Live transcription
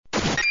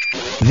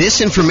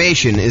This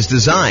information is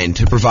designed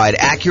to provide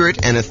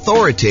accurate and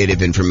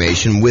authoritative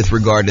information with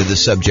regard to the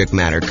subject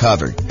matter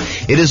covered.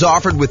 It is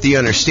offered with the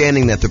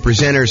understanding that the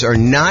presenters are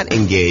not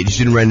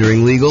engaged in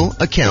rendering legal,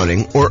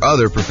 accounting, or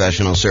other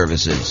professional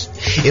services.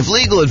 If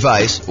legal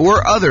advice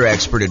or other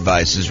expert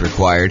advice is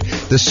required,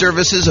 the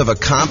services of a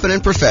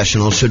competent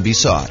professional should be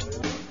sought.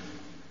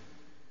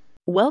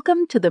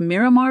 Welcome to the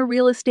Miramar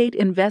Real Estate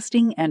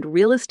Investing and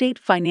Real Estate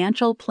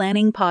Financial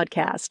Planning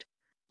Podcast.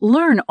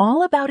 Learn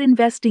all about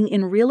investing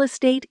in real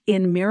estate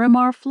in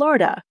Miramar,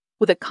 Florida,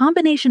 with a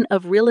combination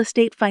of real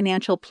estate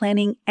financial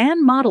planning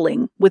and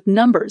modeling with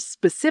numbers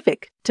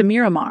specific to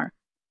Miramar,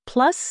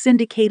 plus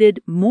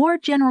syndicated, more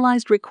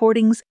generalized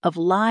recordings of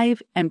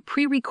live and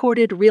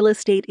pre-recorded real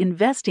estate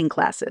investing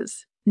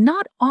classes,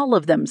 not all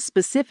of them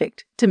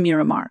specific to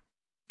Miramar.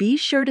 Be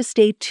sure to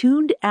stay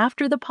tuned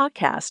after the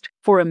podcast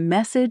for a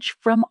message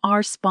from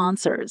our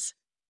sponsors.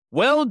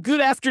 Well,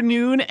 good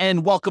afternoon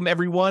and welcome,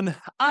 everyone.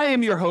 I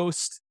am your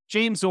host,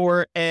 James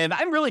Orr, and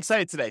I'm really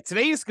excited today.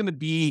 Today is going to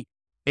be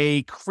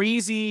a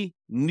crazy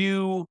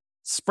new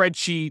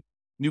spreadsheet,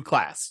 new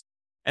class.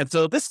 And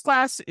so this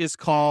class is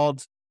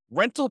called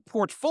Rental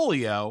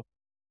Portfolio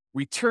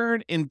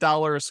Return in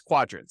Dollars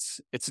Quadrants.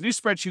 It's a new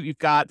spreadsheet you've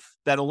got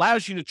that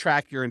allows you to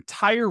track your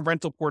entire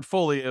rental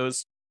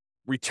portfolio's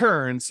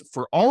returns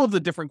for all of the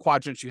different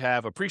quadrants you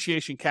have: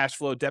 appreciation, cash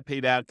flow, debt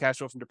pay down, cash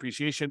flow from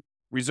depreciation,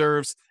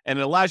 reserves, and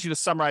it allows you to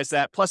summarize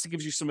that. Plus, it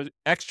gives you some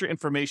extra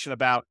information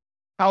about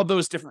how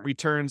those different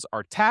returns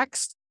are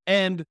taxed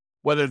and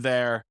whether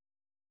they're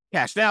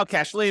cash now,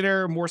 cash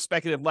later, more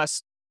speculative,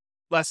 less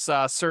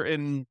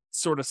certain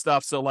sort of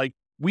stuff. So like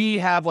we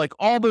have like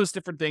all those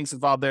different things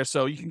involved there.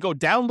 So you can go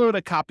download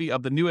a copy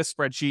of the newest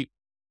spreadsheet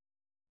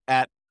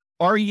at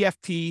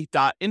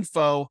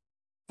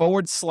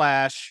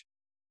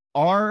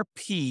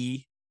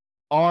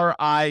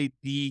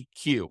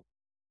refp.info/RPRIDQ.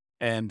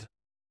 And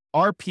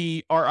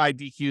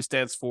RPRIDQ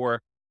stands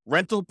for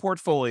Rental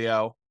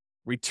Portfolio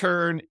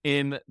Return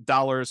in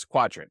Dollars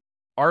Quadrant.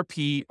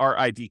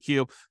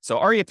 RPRIDQ. So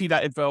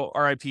refp.info,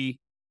 RIP,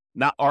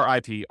 not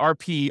RIP,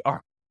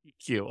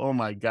 RPRIDQ. Oh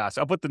my gosh.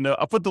 I'll put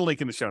the link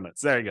in the show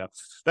notes. There you go.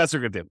 That's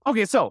what we're going to do.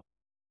 Okay, so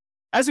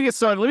as we get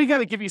started, let me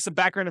kind of give you some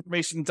background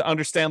information to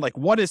understand like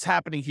what is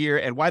happening here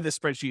and why this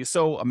spreadsheet is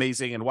so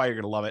amazing and why you're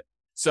going to love it.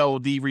 So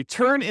the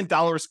Return in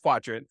Dollars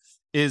Quadrant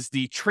is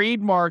the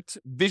trademarked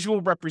visual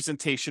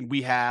representation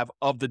we have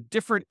of the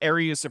different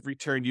areas of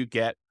return you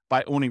get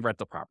by owning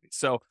rental properties.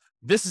 So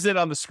this is it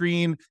on the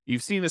screen.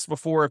 You've seen this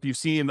before if you've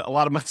seen a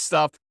lot of my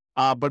stuff,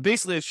 but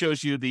basically it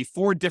shows you the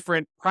 4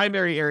 different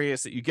primary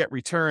areas that you get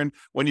return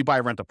when you buy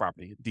a rental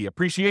property. The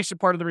appreciation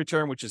part of the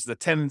return, which is the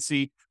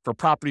tendency for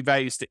property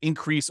values to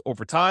increase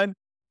over time.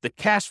 The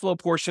cash flow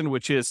portion,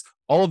 which is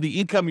all of the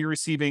income you're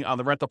receiving on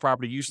the rental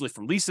property, usually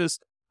from leases,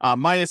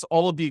 minus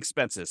all of the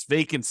expenses: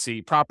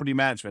 vacancy, property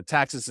management,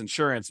 taxes,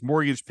 insurance,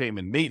 mortgage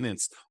payment,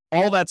 maintenance,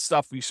 all that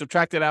stuff. We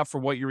subtract it out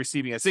from what you're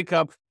receiving as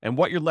income, and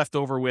what you're left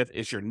over with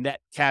is your net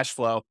cash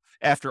flow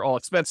after all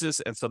expenses.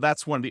 And so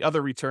that's one of the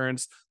other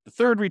returns. The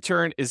third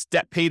return is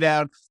debt pay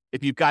down.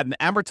 If you've got an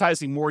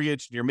amortizing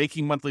mortgage and you're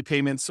making monthly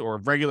payments or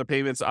regular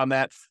payments on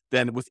that,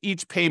 then with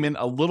each payment,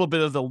 a little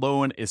bit of the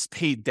loan is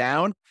paid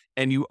down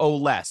and you owe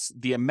less.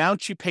 The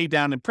amount you pay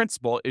down in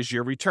principal is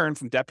your return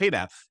from debt pay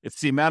down. It's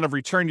the amount of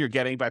return you're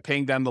getting by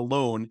paying down the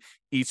loan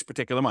each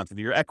particular month, and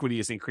your equity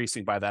is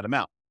increasing by that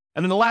amount.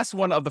 And then the last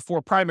one of the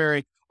 4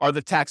 primary are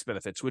the tax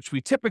benefits, which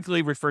we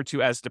typically refer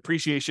to as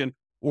depreciation,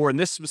 or in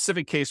this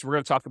specific case, we're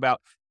going to talk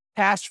about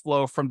cash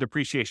flow from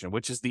depreciation,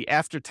 which is the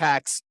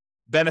after-tax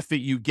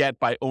benefit you get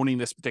by owning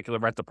this particular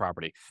rental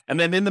property. And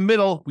then in the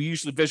middle, we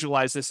usually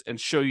visualize this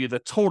and show you the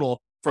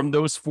total from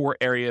those 4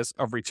 areas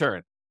of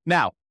return.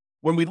 Now,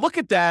 when we look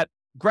at that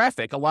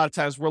graphic, a lot of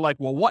times we're like,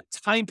 well, what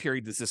time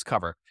period does this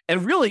cover?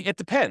 And really, it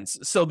depends.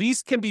 So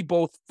these can be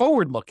both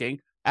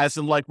forward-looking, as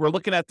in like we're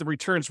looking at the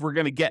returns we're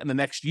going to get in the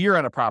next year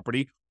on a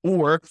property,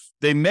 or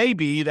they may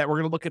be that we're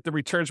going to look at the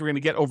returns we're going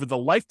to get over the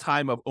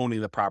lifetime of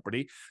owning the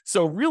property.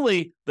 So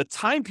really, the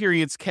time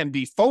periods can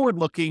be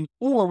forward-looking,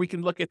 or we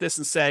can look at this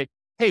and say,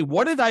 hey,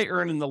 what did I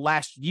earn in the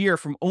last year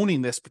from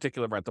owning this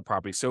particular rental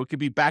property? So it could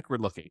be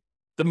backward-looking.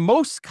 The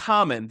most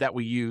common that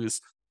we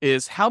use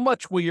is how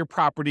much will your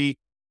property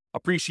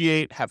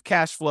appreciate, have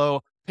cash flow,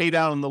 pay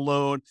down on the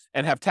loan,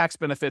 and have tax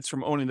benefits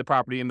from owning the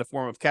property in the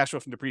form of cash flow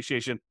from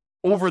depreciation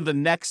over the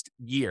next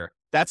year.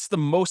 That's the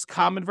most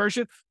common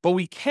version, but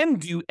we can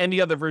do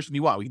any other version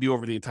you want. We can do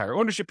over the entire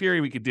ownership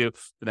period. We could do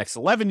the next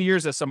 11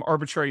 years as some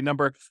arbitrary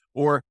number,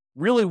 or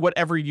really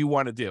whatever you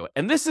want to do.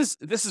 And this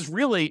is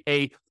really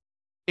a,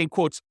 in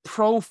quotes,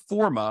 pro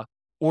forma,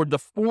 or the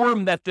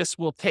form that this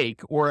will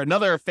take, or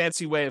another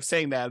fancy way of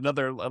saying that,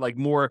 another like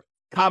more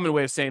common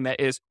way of saying that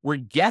is we're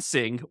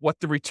guessing what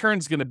the return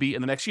is going to be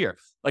in the next year.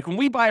 Like when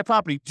we buy a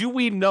property, do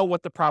we know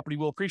what the property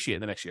will appreciate in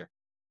the next year?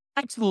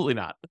 Absolutely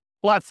not.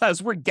 A lot of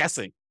times we're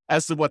guessing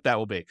as to what that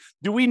will be.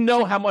 Do we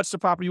know how much the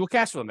property will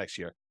cash flow next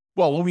year?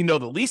 Well, we know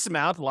the lease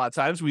amount. A lot of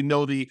times we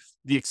know the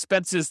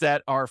expenses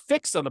that are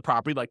fixed on the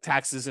property, like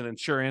taxes and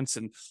insurance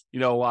and,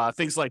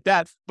 things like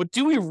that. But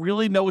do we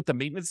really know what the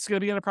maintenance is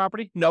going to be on the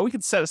property? No, we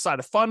can set aside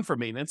a fund for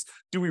maintenance.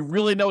 Do we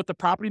really know what the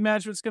property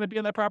management is going to be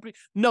on that property?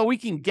 No, we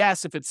can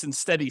guess if it's in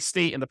steady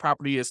state and the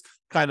property is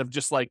kind of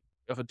just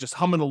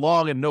humming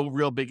along and no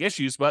real big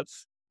issues. But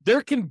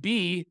there can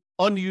be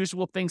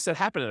unusual things that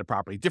happen in a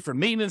property, different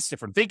maintenance,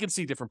 different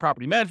vacancy, different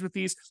property management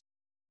fees.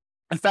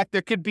 In fact,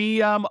 there could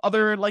be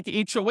other like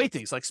HOA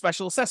things, like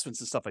special assessments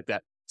and stuff like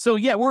that. So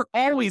yeah, we're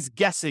always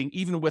guessing,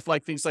 even with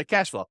like things like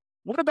cash flow.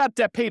 What about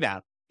debt pay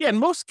down? Yeah, in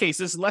most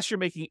cases, unless you're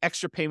making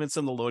extra payments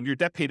on the loan, your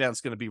debt pay down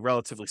is going to be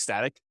relatively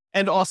static.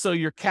 And also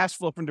your cash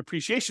flow from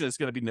depreciation is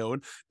going to be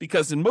known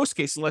because in most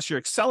cases, unless you're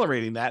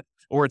accelerating that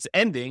or it's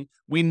ending,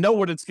 we know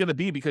what it's going to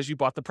be because you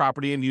bought the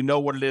property and you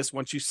know what it is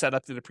once you set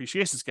up the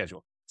depreciation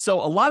schedule.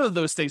 So a lot of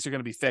those things are going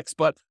to be fixed,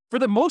 but for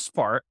the most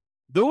part,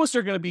 those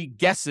are going to be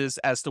guesses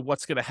as to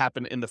what's going to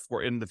happen in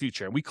the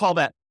future. And we call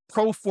that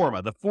pro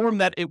forma, the form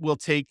that it will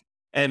take.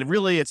 And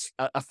really, it's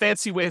a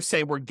fancy way of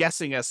saying we're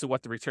guessing as to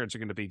what the returns are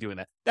going to be doing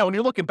that. Now, when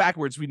you're looking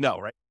backwards, we know,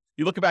 right?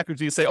 You look backwards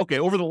and you say, okay,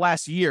 over the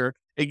last year,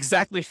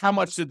 exactly how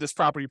much did this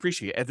property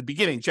appreciate? At the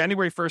beginning,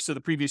 January 1st of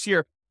the previous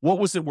year, what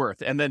was it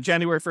worth? And then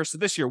January 1st of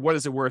this year, what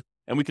is it worth?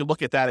 And we can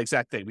look at that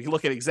exact thing. We can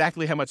look at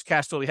exactly how much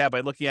cash flow we have by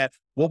looking at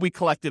what we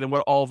collected and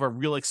what all of our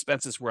real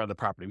expenses were on the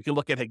property. We can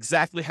look at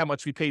exactly how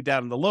much we paid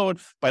down in the loan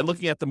by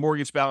looking at the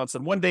mortgage balance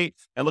on one date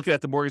and looking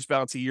at the mortgage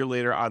balance a year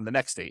later on the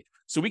next date.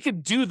 So we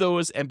can do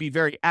those and be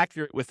very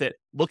accurate with it,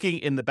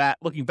 looking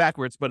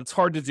backwards, but it's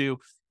hard to do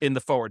in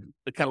the forward,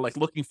 kind of like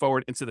looking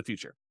forward into the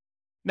future.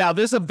 Now,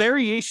 there's a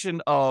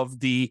variation of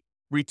the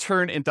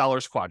return in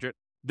dollars quadrant.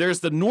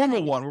 There's the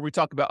normal one where we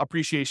talk about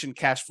appreciation,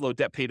 cash flow,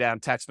 debt pay down,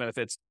 tax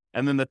benefits,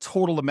 and then the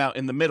total amount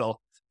in the middle.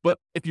 But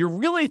if you're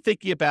really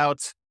thinking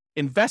about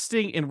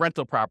investing in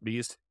rental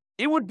properties,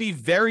 it would be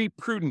very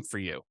prudent for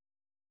you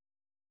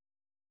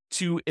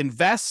to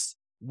invest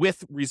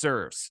with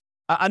reserves.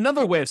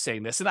 Another way of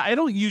saying this, and I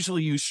don't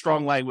usually use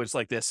strong language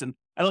like this, and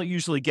I don't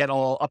usually get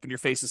all up in your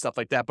face and stuff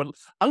like that, but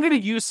I'm going to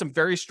use some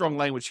very strong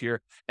language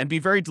here and be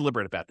very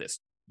deliberate about this.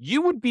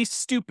 You would be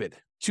stupid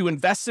to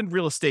invest in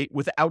real estate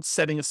without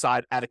setting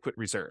aside adequate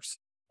reserves.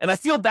 And I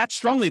feel that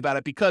strongly about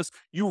it because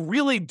you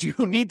really do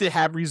need to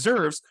have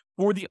reserves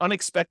for the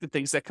unexpected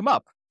things that come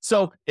up.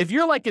 So if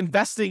you're like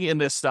investing in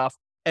this stuff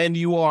and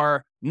you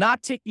are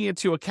not taking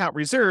into account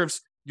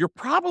reserves, you're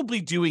probably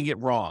doing it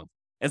wrong.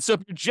 And so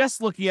if you're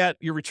just looking at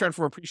your return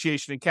from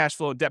appreciation and cash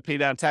flow, debt pay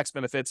down, tax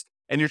benefits,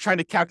 and you're trying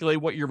to calculate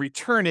what your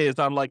return is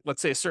on, like,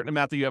 let's say a certain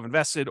amount that you have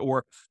invested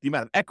or the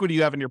amount of equity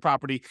you have in your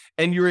property,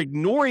 and you're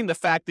ignoring the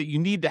fact that you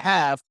need to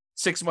have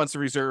 6 months of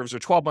reserves or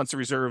 12 months of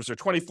reserves or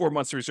 24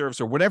 months of reserves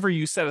or whatever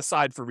you set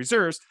aside for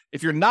reserves,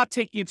 if you're not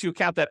taking into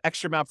account that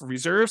extra amount for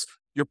reserves,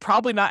 you're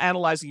probably not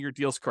analyzing your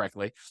deals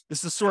correctly.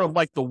 This is sort of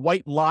like the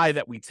white lie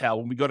that we tell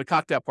when we go to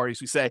cocktail parties.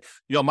 We say,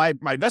 my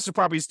investment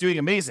property is doing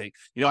amazing.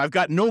 I've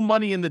got no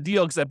money in the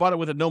deal because I bought it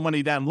with a no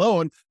money down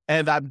loan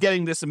and I'm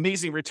getting this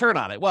amazing return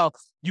on it. Well,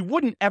 you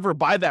wouldn't ever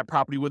buy that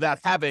property without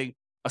having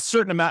a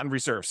certain amount in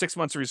reserve, 6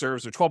 months of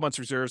reserves or 12 months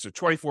of reserves or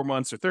 24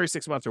 months or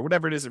 36 months or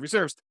whatever it is in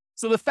reserves.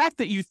 So the fact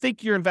that you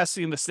think you're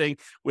investing in this thing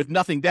with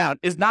nothing down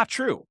is not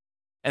true.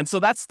 And so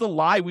that's the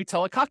lie we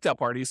tell at cocktail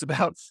parties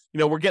about,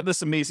 we're getting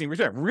this amazing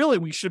return. Really,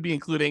 we should be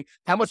including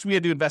how much we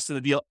had to invest in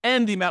the deal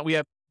and the amount we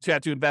have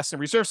to invest in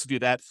reserves to do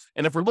that.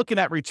 And if we're looking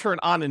at return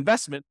on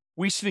investment,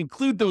 we should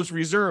include those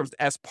reserves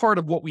as part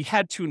of what we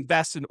had to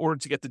invest in order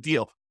to get the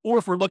deal. Or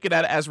if we're looking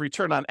at it as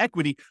return on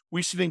equity,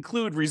 we should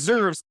include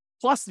reserves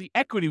plus the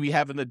equity we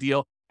have in the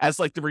deal as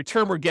like the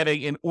return we're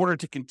getting in order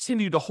to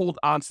continue to hold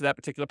on to that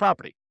particular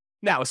property.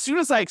 Now, as soon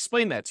as I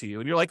explain that to you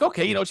and you're like,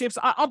 okay, James,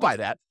 I'll buy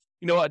that.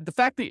 The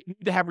fact that you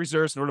need to have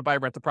reserves in order to buy or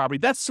rent the property,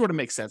 that sort of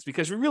makes sense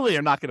because we really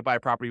are not going to buy a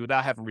property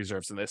without having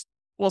reserves in this.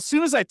 Well, as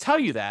soon as I tell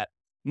you that,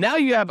 now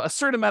you have a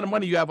certain amount of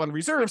money you have on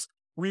reserves,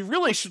 we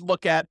really should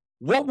look at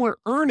what we're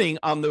earning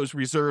on those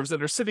reserves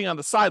that are sitting on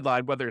the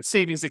sideline, whether it's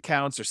savings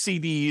accounts or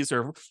CDs,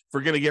 or if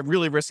we're going to get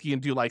really risky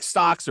and do like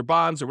stocks or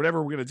bonds or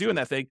whatever we're going to do in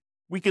that thing.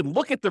 We can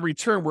look at the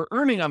return we're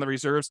earning on the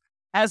reserves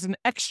as an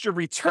extra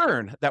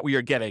return that we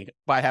are getting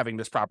by having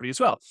this property as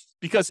well.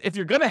 Because if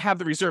you're going to have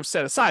the reserve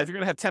set aside, if you're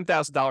going to have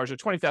 $10,000 or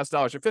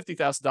 $20,000 or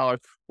 $50,000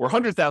 or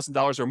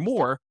 $100,000 or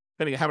more,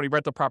 depending on how many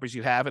rental properties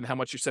you have and how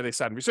much you're setting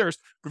aside in reserves,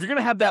 but if you're going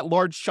to have that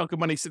large chunk of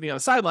money sitting on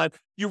the sideline,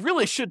 you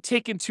really should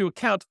take into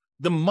account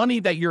the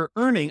money that you're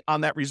earning on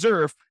that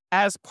reserve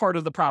as part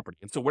of the property.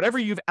 And so whatever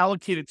you've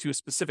allocated to a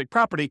specific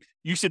property,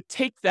 you should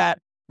take that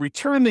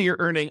return that you're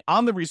earning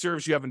on the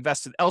reserves you have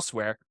invested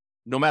elsewhere,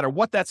 no matter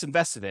what that's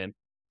invested in,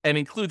 and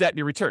include that in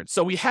your return.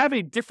 So we have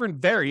a different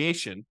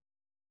variation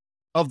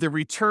of the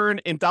return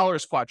in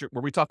dollars quadrant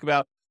where we talk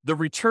about the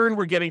return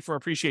we're getting from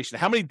appreciation,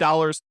 how many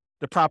dollars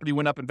the property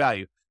went up in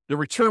value, the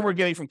return we're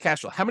getting from cash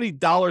flow, how many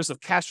dollars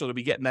of cash flow do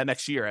we get in that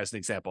next year as an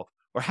example,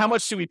 or how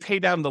much do we pay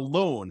down the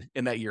loan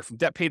in that year from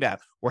debt pay down,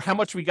 or how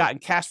much we got in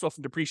cash flow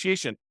from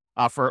depreciation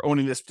for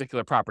owning this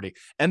particular property.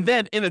 And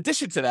then in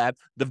addition to that,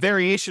 the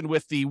variation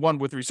with the one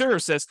with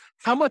reserves says,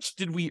 how much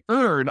did we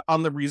earn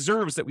on the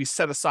reserves that we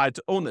set aside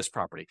to own this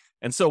property?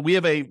 And so we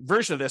have a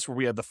version of this where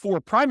we have the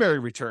 4 primary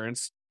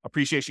returns: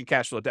 appreciation,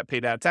 cash flow, debt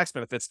paid down, tax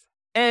benefits.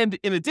 And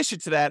in addition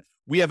to that,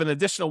 we have an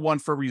additional one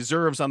for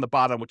reserves on the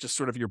bottom, which is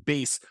sort of your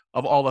base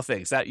of all the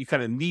things that you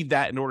kind of need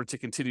that in order to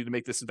continue to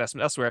make this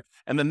investment elsewhere.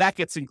 And then that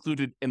gets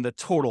included in the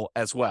total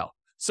as well.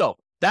 So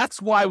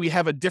that's why we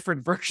have a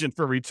different version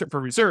for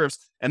reserves.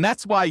 And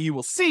that's why you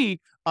will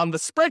see on the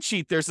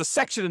spreadsheet, there's a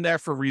section in there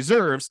for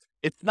reserves.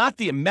 It's not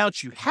the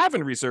amount you have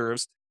in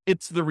reserves.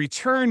 It's the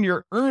return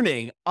you're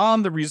earning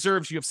on the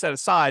reserves you have set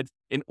aside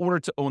in order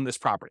to own this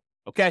property.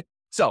 Okay.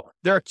 So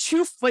there are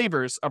 2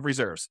 flavors of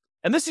reserves.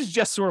 And this is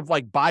just sort of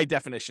like by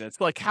definition.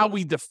 It's like how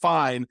we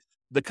define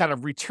the kind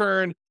of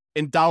return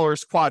in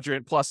dollars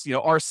quadrant plus,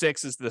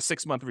 R6 is the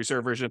 6-month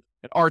reserve version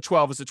and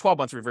R12 is the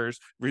 12-month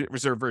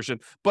reserve version.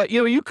 But,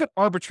 you could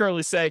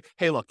arbitrarily say,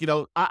 hey, look,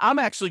 I'm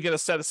actually going to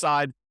set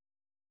aside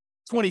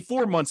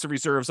 24 months of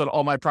reserves on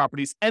all my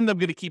properties, and I'm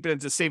going to keep it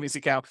into a savings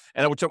account,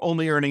 and which I'm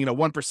only earning, 1%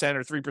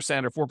 or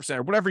 3% or 4%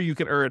 or whatever you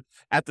can earn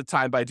at the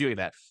time by doing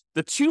that.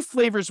 The 2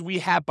 flavors we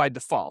have by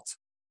default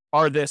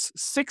are this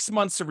 6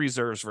 months of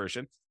reserves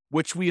version,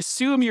 which we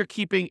assume you're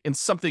keeping in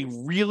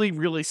something really,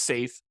 really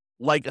safe,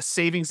 like a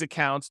savings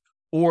account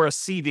or a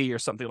CD or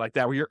something like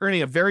that, where you're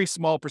earning a very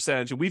small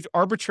percentage. And we've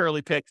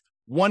arbitrarily picked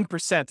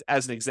 1%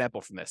 as an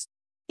example from this.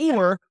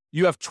 Or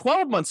you have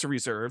 12 months of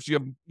reserves.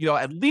 You have,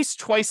 at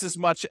least twice as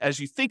much as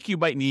you think you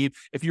might need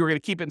if you were going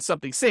to keep it in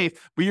something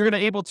safe, but you're going to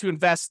be able to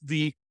invest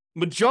the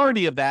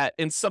majority of that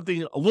in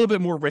something a little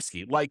bit more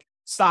risky, like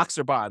stocks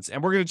or bonds.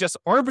 And we're going to just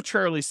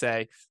arbitrarily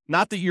say,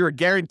 not that you're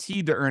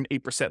guaranteed to earn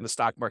 8% in the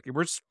stock market.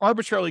 We're just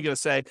arbitrarily going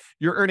to say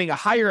you're earning a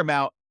higher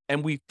amount.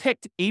 And we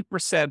picked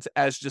 8%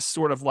 as just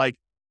sort of like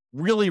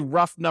really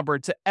rough number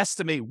to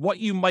estimate what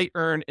you might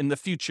earn in the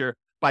future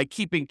by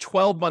keeping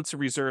 12 months of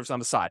reserves on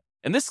the side.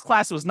 And this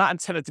class was not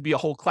intended to be a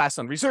whole class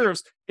on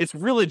reserves. It's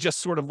really just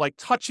sort of like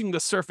touching the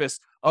surface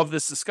of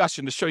this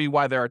discussion to show you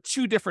why there are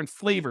 2 different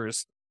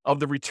flavors of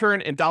the return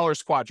in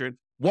dollars quadrant.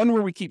 One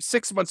where we keep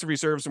 6 months of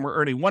reserves and we're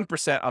earning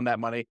 1% on that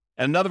money,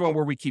 and another one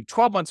where we keep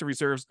 12 months of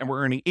reserves and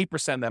we're earning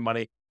 8% on that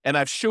money. And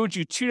I've showed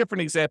you 2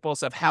 different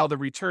examples of how the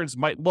returns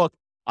might look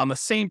on the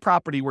same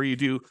property where you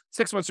do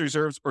 6 months of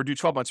reserves or do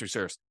 12 months of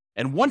reserves.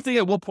 And one thing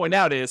I will point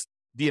out is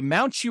the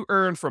amount you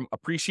earn from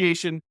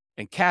appreciation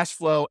and cash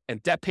flow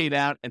and debt pay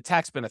down and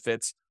tax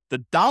benefits, the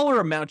dollar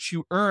amount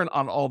you earn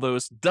on all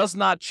those does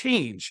not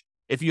change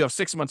if you have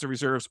 6 months of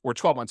reserves or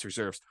 12 months of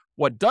reserves.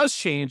 What does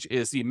change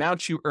is the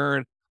amount you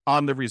earn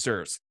on the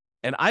reserves.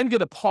 And I'm going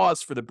to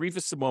pause for the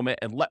briefest moment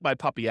and let my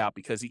puppy out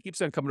because he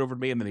keeps on coming over to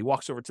me and then he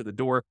walks over to the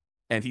door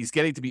and he's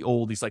getting to be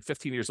old. He's like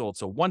 15 years old.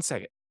 So 1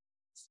 second.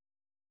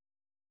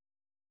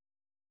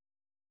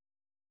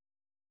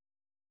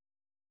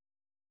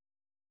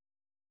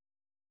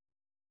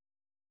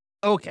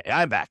 Okay,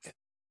 I'm back.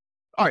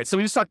 All right, so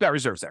we just talked about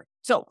reserves there.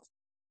 So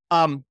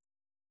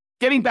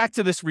getting back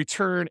to this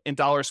return in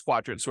dollars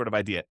quadrant sort of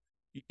idea.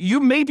 You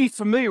may be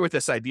familiar with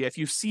this idea if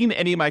you've seen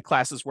any of my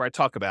classes where I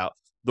talk about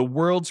the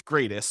world's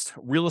greatest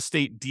real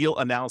estate deal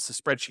analysis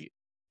spreadsheet.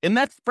 In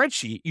that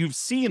spreadsheet, you've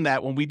seen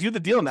that when we do the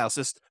deal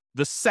analysis,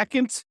 the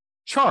second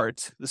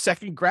chart, the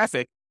second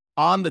graphic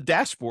on the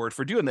dashboard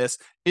for doing this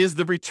is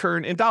the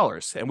return in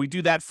dollars. And we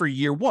do that for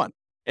year 1.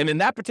 And in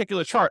that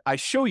particular chart, I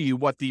show you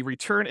what the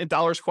return in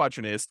dollars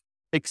quadrant is,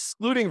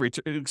 excluding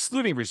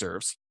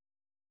reserves.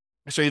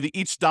 I show you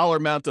each dollar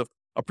amount of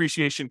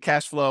appreciation,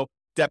 cash flow,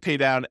 debt pay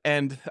down,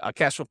 and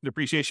cash flow from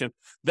depreciation.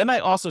 Then I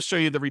also show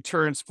you the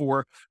returns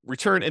for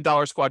return in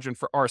dollars quadrant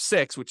for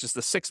R6, which is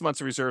the 6 months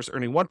of reserves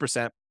earning 1%.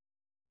 And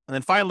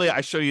then finally,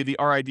 I show you the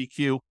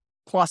RIDQ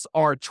plus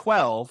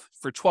R12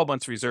 for 12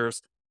 months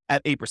reserves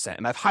at 8%.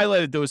 And I've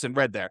highlighted those in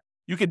red there.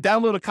 You can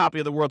download a copy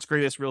of the world's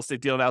greatest real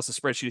estate deal analysis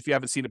spreadsheet. If you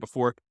haven't seen it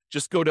before,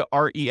 just go to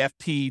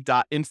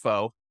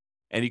refp.info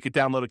and you could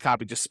download a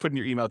copy. Just put in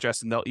your email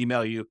address and they'll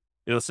email you.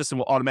 The system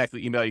will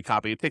automatically email you a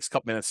copy. It takes a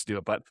couple minutes to do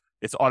it, but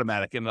it's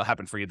automatic and it'll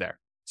happen for you there.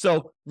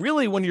 So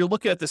really, when you're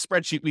looking at the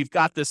spreadsheet, we've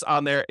got this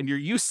on there and you're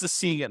used to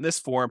seeing it in this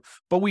form,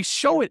 but we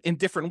show it in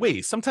different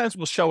ways. Sometimes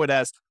we'll show it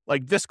as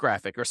like this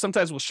graphic, or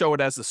sometimes we'll show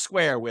it as a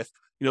square with,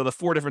 the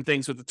 4 different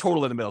things with the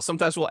total in the middle.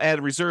 Sometimes we'll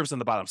add reserves on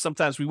the bottom.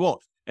 Sometimes we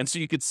won't. And so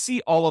you could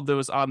see all of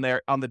those on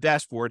there on the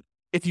dashboard.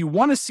 If you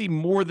want to see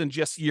more than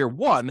just year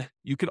 1,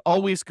 you can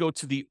always go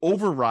to the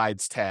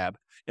overrides tab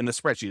in the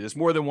spreadsheet. There's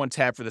more than one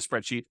tab for the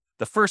spreadsheet.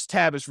 The first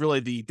tab is really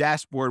the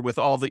dashboard with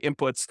all the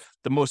inputs,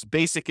 the most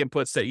basic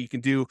inputs that you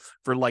can do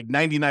for like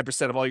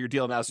 99% of all your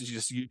deal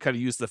analysis. You kind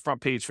of use the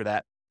front page for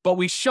that. But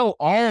we show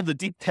all of the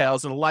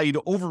details and allow you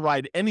to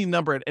override any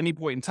number at any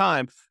point in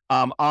time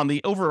on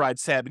the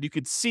overrides tab. And you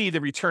could see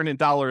the return in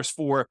dollars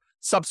for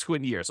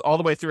subsequent years, all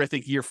the way through, I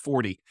think, year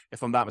 40,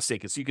 if I'm not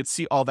mistaken. So you could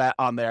see all that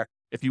on there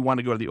if you want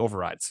to go to the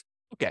overrides.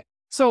 Okay,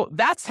 so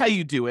that's how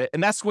you do it.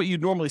 And that's what you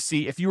normally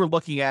see if you were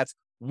looking at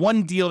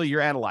one deal that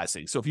you're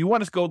analyzing. So if you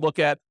want to go look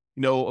at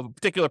a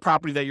particular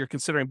property that you're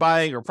considering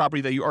buying or a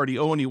property that you already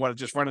own, you want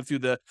to just run it through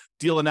the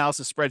deal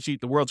analysis spreadsheet,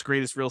 the world's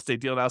greatest real estate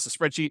deal analysis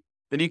spreadsheet,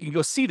 then you can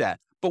go see that.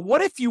 But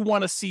what if you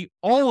want to see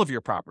all of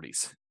your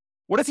properties?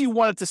 What if you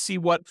wanted to see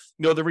what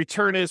the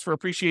return is for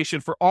appreciation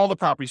for all the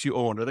properties you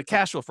own, or the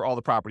cash flow for all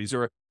the properties,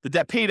 or the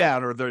debt pay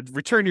down, or the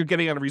return you're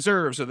getting on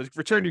reserves, or the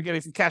return you're getting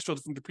from cash flow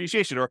from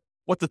depreciation, or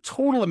what the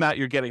total amount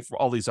you're getting for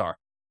all these are?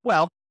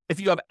 Well, if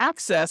you have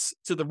access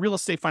to the real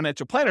estate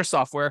financial planner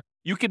software,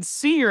 you can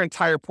see your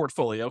entire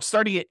portfolio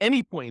starting at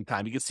any point in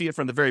time. You can see it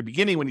from the very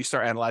beginning when you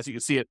start analyzing. You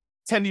can see it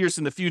 10 years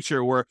in the future,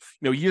 or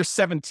year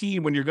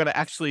 17 when you're going to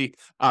actually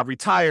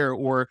retire,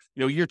 or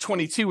year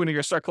 22 when you're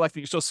going to start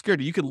collecting your Social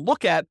Security. You can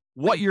look at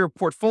what your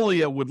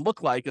portfolio would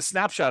look like, a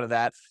snapshot of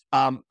that,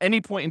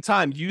 any point in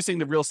time using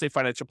the real estate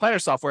financial planner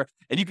software,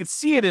 and you can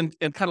see it in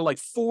kind of like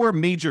 4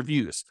 major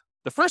views.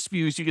 The first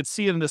view is you can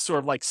see it in this sort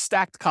of like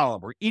stacked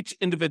column where each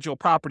individual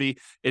property,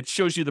 it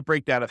shows you the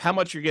breakdown of how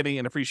much you're getting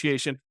in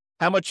appreciation,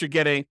 how much you're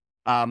getting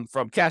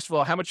from cash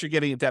flow, how much you're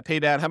getting in debt pay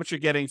down, how much you're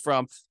getting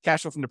from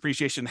cash flow from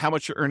depreciation, how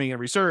much you're earning in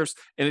reserves.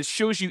 And it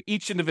shows you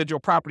each individual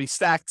property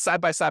stacked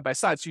side by side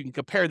so you can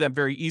compare them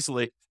very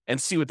easily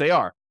and see what they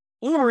are.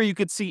 Or you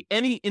could see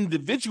any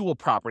individual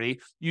property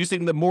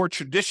using the more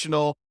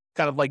traditional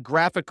kind of like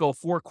graphical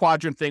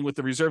 4-quadrant thing with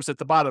the reserves at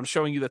the bottom,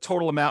 showing you the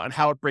total amount and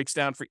how it breaks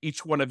down for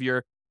each one of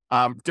your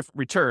different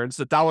returns,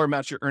 the dollar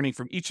amounts you're earning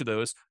from each of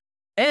those.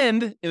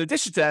 And in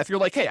addition to that, if you're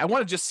like, hey, I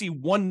want to just see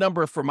one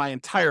number for my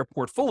entire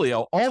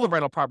portfolio, all the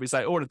rental properties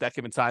I own at that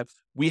given time,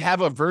 we have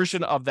a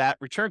version of that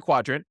return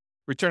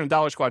in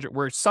dollars quadrant,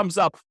 where it sums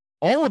up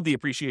all of the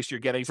appreciation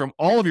you're getting from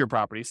all of your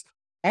properties,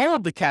 all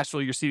of the cash flow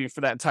you're receiving for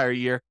that entire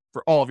year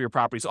for all of your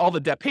properties, all the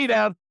debt pay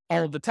down,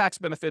 all of the tax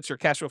benefits or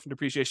cash flow from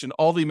depreciation,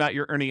 all the amount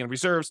you're earning in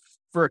reserves,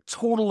 for a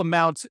total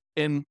amount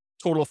in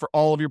total for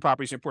all of your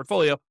properties in your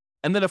portfolio.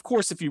 And then, of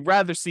course, if you'd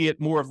rather see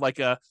it more of like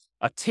a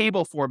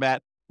table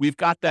format, we've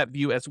got that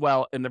view as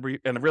well in the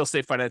Real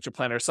Estate Financial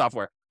Planner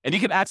software. And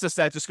you can access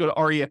that. Just go to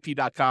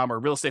refp.com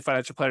or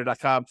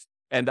realestatefinancialplanner.com,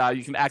 and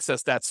you can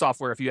access that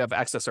software if you have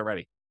access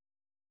already.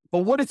 But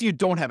what if you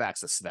don't have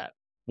access to that?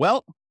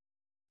 Well,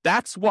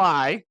 that's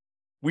why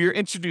we are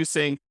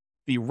introducing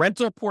the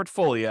rental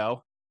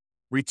portfolio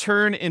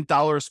return in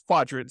dollars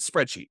quadrant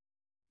spreadsheet.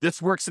 This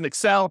works in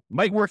Excel,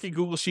 might work in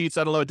Google Sheets.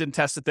 I don't know. I didn't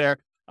test it there.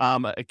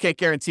 I can't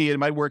guarantee it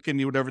might work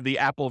in whatever the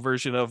Apple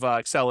version of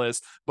Excel is,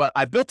 but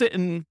I built it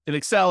in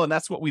Excel, and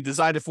that's what we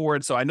designed it for.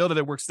 And so I know that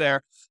it works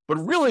there. But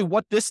really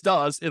what this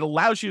does, it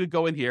allows you to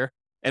go in here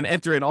and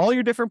enter in all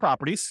your different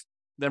properties,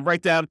 then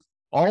write down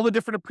all the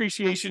different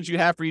appreciations you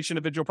have for each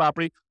individual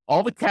property,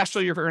 all the cash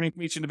flow you're earning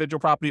from each individual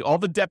property, all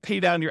the debt pay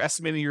down you're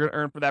estimating you're going to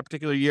earn for that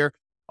particular year,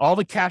 all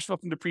the cash flow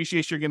from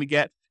depreciation you're going to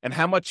get, and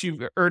how much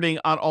you're earning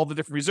on all the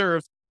different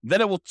reserves. Then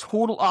it will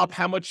total up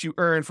how much you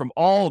earn from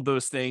all of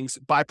those things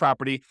by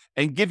property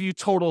and give you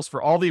totals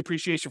for all the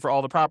appreciation for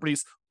all the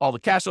properties, all the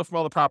cash flow from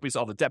all the properties,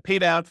 all the debt pay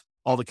down,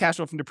 all the cash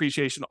flow from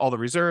depreciation, all the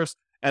reserves,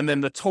 and then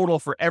the total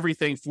for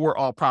everything for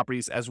all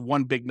properties as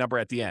one big number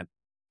at the end.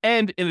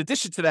 And in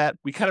addition to that,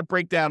 we kind of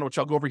break down, which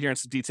I'll go over here in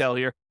some detail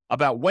here,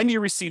 about when you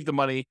receive the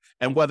money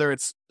and whether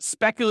it's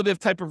speculative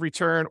type of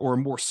return or a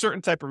more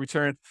certain type of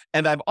return.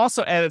 And I've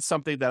also added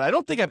something that I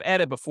don't think I've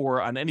added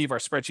before on any of our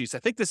spreadsheets. I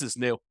think this is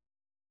new.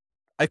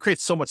 I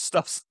create so much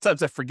stuff,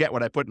 sometimes I forget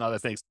what I put in other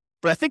things,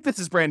 but I think this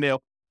is brand new.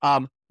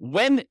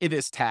 When it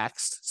is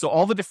taxed, so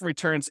all the different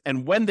returns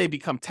and when they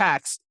become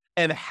taxed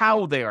and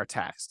how they are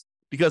taxed,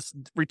 because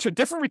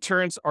different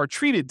returns are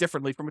treated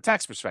differently from a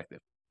tax perspective.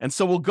 And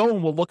so we'll go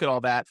and we'll look at all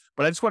that,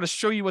 but I just want to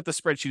show you what the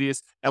spreadsheet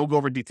is and we'll go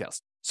over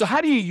details. So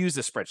how do you use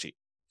this spreadsheet?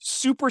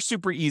 Super,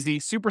 super easy,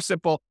 super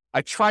simple.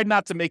 I tried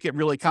not to make it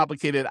really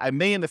complicated. I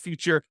may in the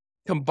future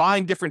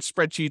combine different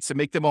spreadsheets and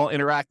make them all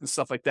interact and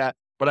stuff like that.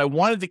 But I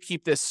wanted to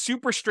keep this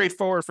super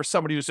straightforward for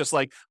somebody who's just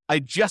like, I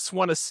just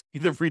want to see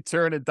the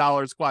return in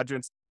dollars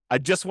quadrants. I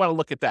just want to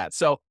look at that.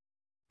 So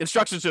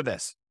instructions are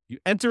this. You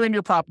enter in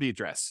your property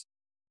address.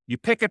 You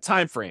pick a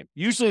time frame.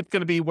 Usually it's going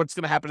to be what's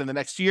going to happen in the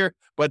next year,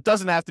 but it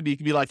doesn't have to be. It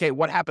can be like, hey,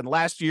 what happened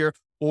last year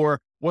or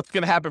what's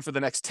going to happen for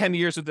the next 10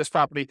 years with this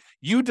property.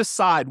 You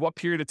decide what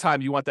period of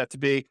time you want that to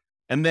be.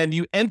 And then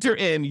you enter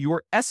in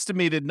your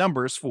estimated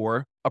numbers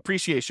for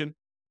appreciation,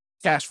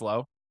 cash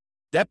flow,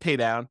 debt pay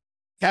down,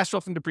 cash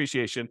flow from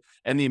depreciation,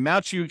 and the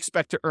amount you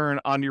expect to earn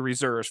on your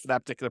reserves for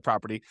that particular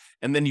property.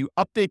 And then you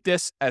update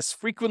this as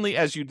frequently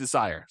as you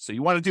desire. So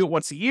you want to do it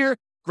once a year?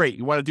 Great.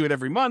 You want to do it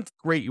every month?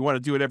 Great. You want to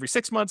do it every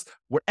 6 months?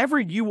 Whatever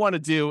you want to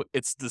do,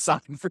 it's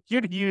designed for you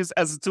to use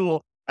as a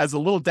tool, as a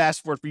little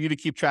dashboard for you to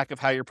keep track of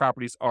how your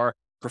properties are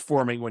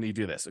performing when you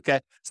do this. Okay.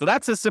 So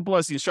that's as simple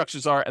as the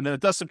instructions are. And then it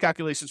does some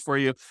calculations for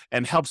you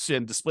and helps you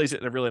and displays it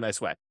in a really nice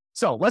way.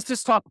 So let's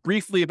just talk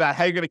briefly about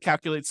how you're going to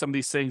calculate some of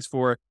these things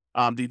for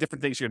the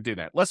different things you're going to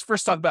do now. Let's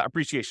first talk about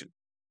appreciation.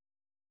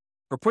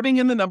 For putting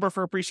in the number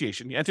for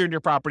appreciation, you enter in your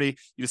property,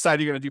 you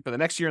decide you're going to do for the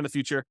next year in the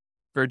future.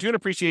 For doing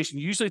appreciation,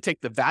 you usually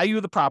take the value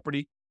of the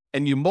property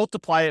and you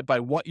multiply it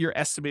by what you're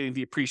estimating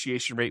the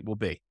appreciation rate will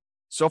be.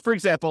 So for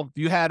example, if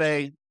you had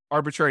a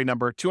arbitrary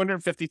number,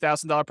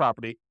 $250,000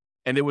 property,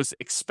 and it was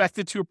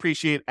expected to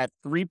appreciate at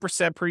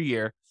 3% per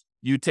year,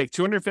 you'd take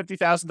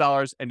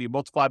 $250,000 and you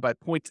multiply by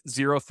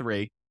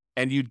 0.03,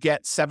 and you'd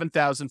get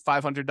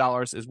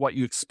 $7,500 is what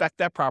you expect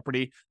that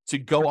property to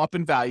go up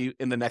in value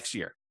in the next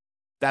year.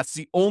 That's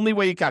the only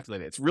way you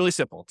calculate it. It's really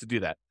simple to do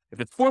that. If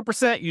it's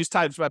 4%, you use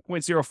times by 0.04.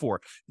 If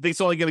you think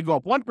it's only going to go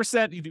up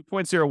 1%, you do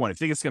 0.01. If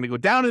you think it's going to go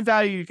down in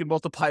value, you can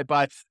multiply it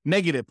by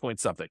negative point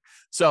something.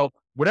 So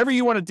whatever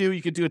you want to do,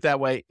 you can do it that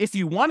way. If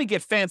you want to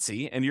get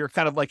fancy and you're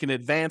kind of like an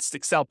advanced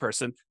Excel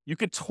person, you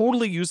could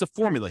totally use a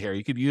formula here.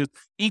 You could use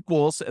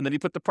equals, and then you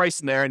put the price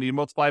in there and you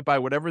multiply it by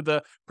whatever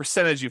the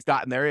percentage you've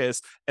gotten there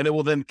is, and it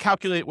will then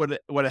calculate what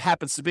it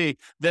happens to be.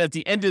 Then at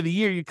the end of the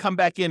year, you come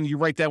back in and you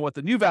write down what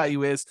the new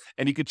value is,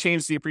 and you could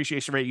change the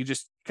appreciation rate. You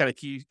just kind of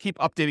keep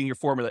updating your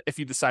formula if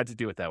you decide to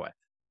do it that way.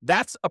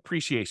 That's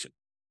appreciation.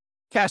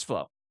 Cash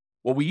flow.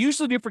 What we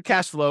usually do for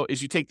cash flow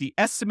is you take the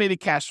estimated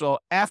cash flow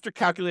after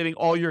calculating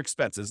all your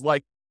expenses,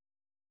 like,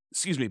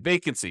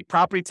 vacancy,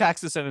 property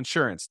taxes and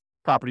insurance,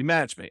 property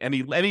management,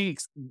 any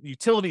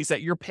utilities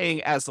that you're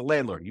paying as the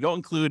landlord. You don't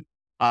include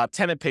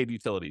tenant paid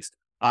utilities,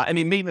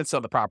 any maintenance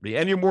on the property,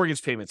 and your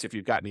mortgage payments if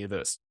you've got any of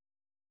those.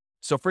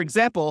 So for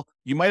example,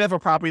 you might have a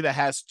property that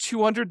has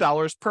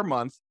 $200 per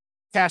month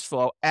cash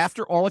flow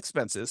after all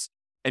expenses,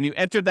 and you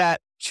enter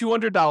that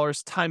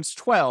 $200 times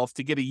 12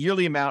 to get a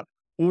yearly amount,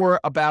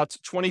 or about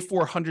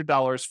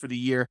 $2,400 for the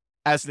year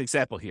as an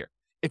example here.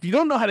 If you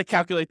don't know how to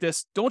calculate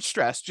this, don't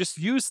stress. Just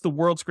use the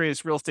world's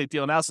greatest real estate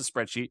deal analysis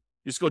spreadsheet.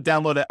 Just go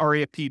download at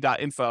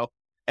refp.info,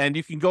 and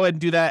you can go ahead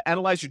and do that,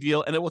 analyze your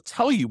deal, and it will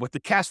tell you what the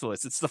cash flow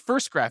is. It's the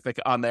first graphic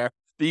on there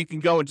that you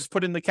can go and just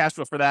put in the cash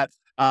flow for that,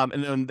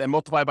 and then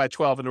multiply by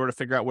 12 in order to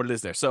figure out what it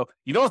is there. So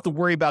you don't have to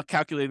worry about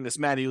calculating this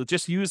manually.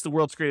 Just use the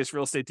world's greatest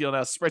real estate deal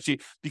analysis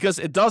spreadsheet, because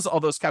it does all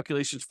those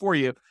calculations for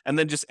you, and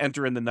then just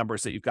enter in the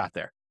numbers that you've got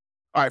there.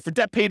 All right, for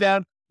debt pay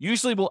down,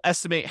 usually we'll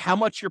estimate how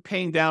much you're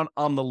paying down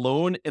on the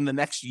loan in the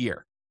next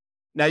year.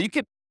 Now, you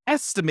can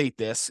estimate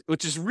this,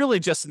 which is really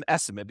just an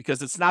estimate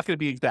because it's not going to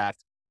be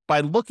exact, by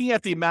looking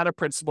at the amount of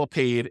principal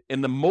paid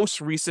in the most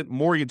recent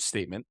mortgage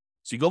statement.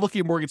 So you go look at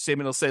your mortgage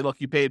statement, it'll say,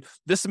 look, you paid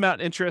this amount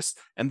in interest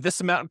and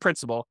this amount in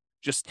principal.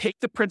 Just take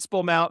the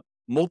principal amount,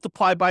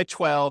 multiply by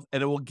 12,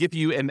 and it will give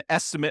you an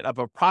estimate of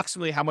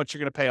approximately how much you're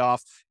going to pay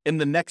off in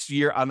the next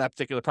year on that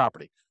particular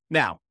property.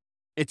 Now,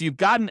 if you've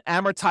got an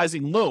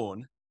amortizing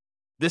loan,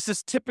 this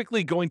is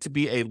typically going to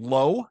be a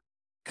low,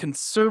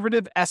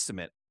 conservative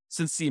estimate,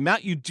 since the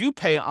amount you do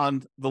pay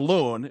on the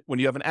loan when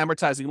you have an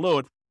amortizing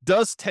loan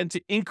does tend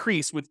to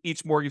increase with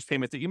each mortgage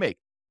payment that you make.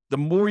 The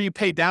more you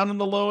pay down on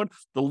the loan,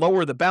 the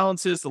lower the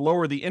balance is, the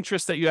lower the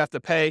interest that you have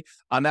to pay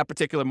on that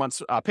particular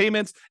month's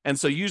payments. And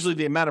so usually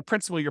the amount of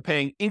principal you're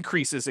paying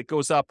increases. It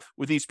goes up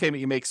with each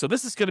payment you make. So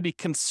this is going to be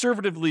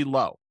conservatively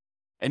low.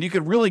 And you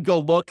can really go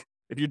look.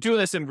 If you're doing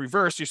this in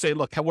reverse, you're saying,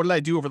 look, what did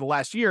I do over the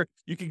last year?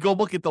 You can go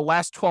look at the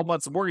last 12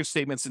 months of mortgage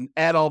statements and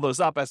add all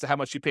those up as to how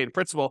much you paid in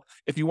principal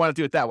if you want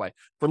to do it that way.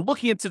 For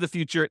looking into the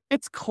future,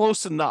 it's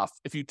close enough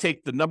if you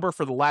take the number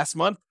for the last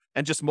month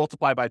and just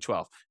multiply by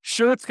 12.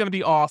 Sure, it's going to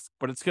be off,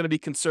 but it's going to be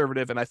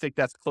conservative, and I think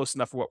that's close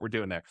enough for what we're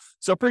doing there.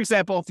 So, for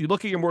example, if you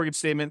look at your mortgage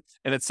statement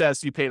and it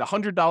says you paid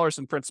 $100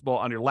 in principal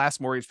on your last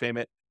mortgage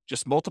payment,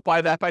 just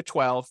multiply that by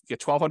 12, get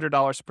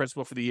 $1,200 in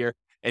principal for the year,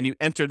 and you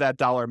enter that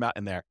dollar amount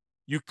in there.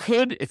 You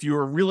could, if you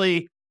were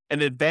really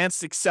an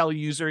advanced Excel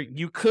user,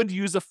 you could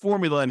use a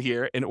formula in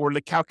here in order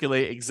to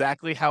calculate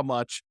exactly how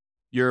much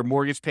your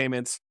mortgage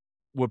payments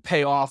would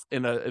pay off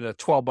in a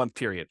 12-month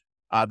period.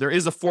 There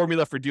is a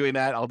formula for doing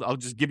that. I'll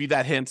just give you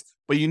that hint,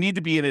 but you need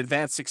to be an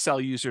advanced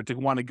Excel user to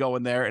want to go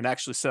in there and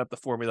actually set up the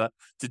formula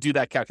to do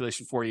that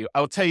calculation for you.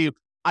 I will tell you,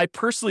 I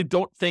personally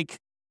don't think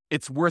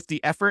it's worth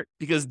the effort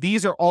because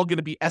these are all going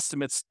to be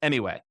estimates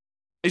anyway.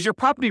 Is your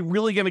property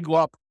really going to go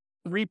up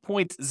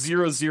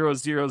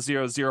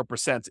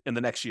 3.00000% in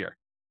the next year?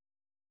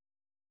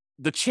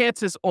 The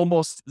chance is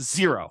almost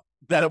zero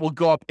that it will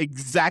go up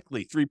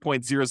exactly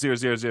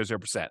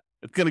 3.00000%.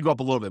 It's going to go up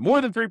a little bit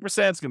more than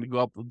 3%. It's going to go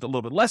up a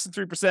little bit less than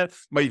 3%.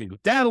 Might even go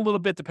down a little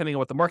bit depending on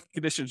what the market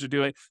conditions are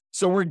doing.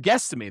 So we're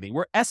guesstimating.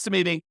 We're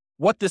estimating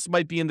what this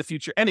might be in the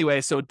future anyway.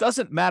 So it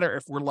doesn't matter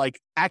if we're like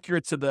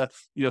accurate to the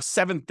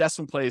seventh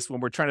decimal place when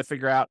we're trying to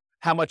figure out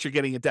how much you're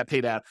getting in debt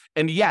pay down.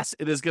 And yes,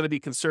 it is going to be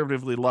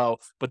conservatively low,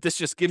 but this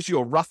just gives you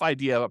a rough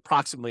idea of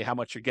approximately how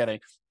much you're getting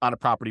on a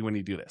property when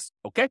you do this.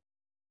 Okay.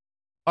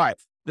 All right.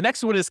 The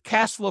next one is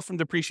cash flow from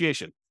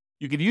depreciation.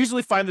 You can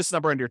usually find this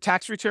number on your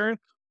tax return,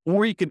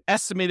 or you can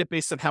estimate it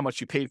based on how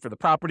much you paid for the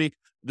property.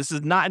 This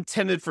is not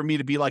intended for me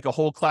to be like a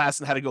whole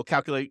class on how to go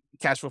calculate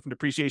cash flow from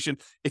depreciation.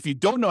 If you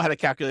don't know how to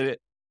calculate it,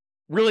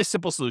 really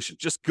simple solution.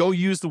 Just go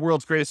use the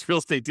world's greatest real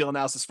estate deal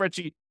analysis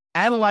spreadsheet.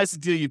 Analyze the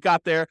deal you've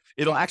got there.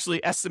 It'll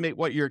actually estimate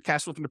what your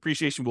cash flow from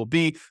depreciation will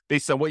be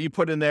based on what you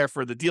put in there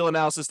for the deal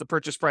analysis, the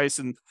purchase price,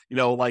 and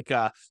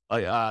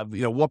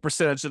what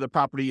percentage of the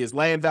property is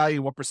land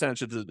value, what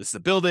percentage of is the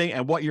building,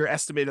 and what your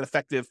estimated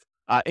effective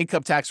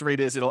income tax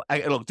rate is. It'll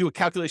do a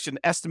calculation,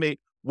 estimate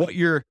what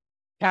your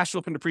cash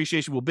flow from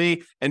depreciation will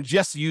be, and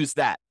just use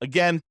that.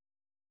 Again,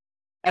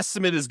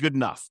 estimate is good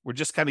enough. We're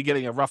just kind of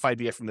getting a rough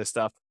idea from this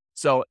stuff.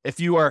 So if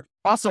you are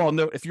also, I'll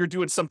note, if you're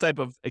doing some type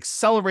of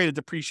accelerated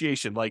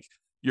depreciation, like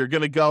you're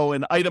going to go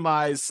and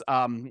itemize,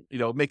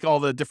 make all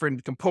the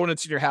different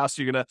components in your house.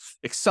 You're going to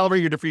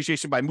accelerate your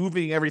depreciation by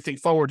moving everything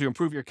forward to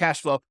improve your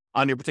cash flow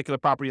on your particular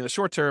property in the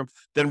short term.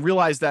 Then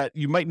realize that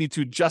you might need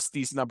to adjust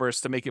these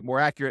numbers to make it more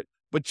accurate,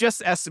 but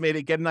just estimate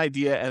it, get an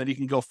idea, and then you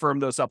can go firm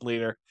those up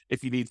later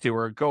if you need to,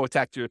 or go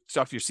talk to your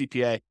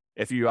CPA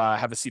if you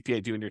have a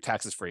CPA doing your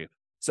taxes for you.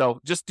 So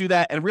just do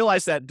that and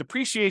realize that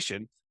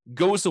depreciation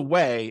goes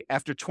away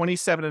after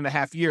 27 and a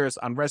half years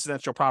on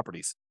residential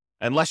properties,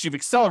 unless you've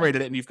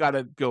accelerated it and you've got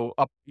to go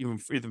up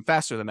even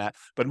faster than that.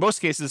 But in most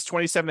cases,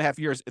 27 and a half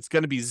years, it's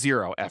going to be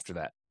zero after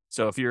that.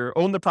 So if you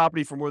own the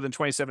property for more than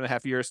 27 and a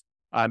half years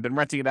and been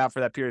renting it out for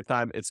that period of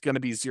time, it's going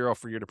to be zero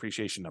for your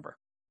depreciation number.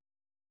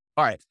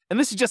 All right. And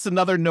this is just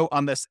another note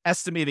on this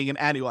estimating and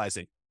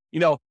annualizing.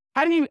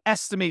 How do you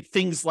estimate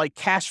things like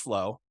cash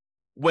flow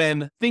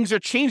when things are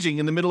changing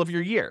in the middle of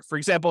your year? For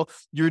example,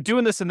 you're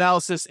doing this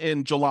analysis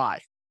in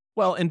July.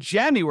 Well, in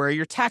January,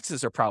 your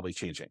taxes are probably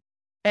changing.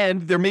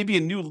 And there may be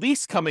a new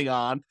lease coming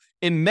on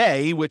in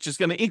May, which is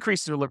going to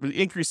increase the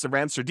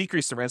rents or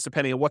decrease the rents,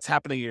 depending on what's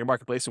happening in your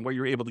marketplace and what you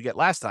were able to get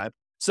last time.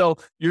 So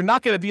you're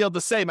not going to be able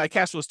to say my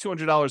cash flow is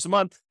 $200 a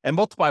month and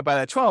multiply by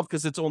that 12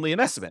 because it's only an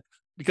estimate.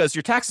 Because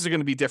your taxes are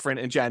going to be different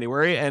in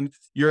January, and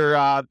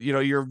your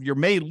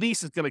May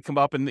lease is going to come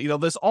up, and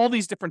there's all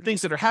these different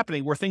things that are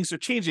happening where things are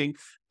changing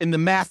in the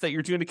math that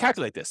you're doing to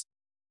calculate this.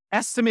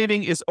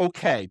 Estimating is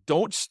okay.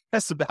 Don't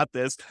stress about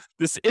this.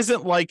 This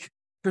isn't like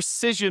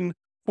precision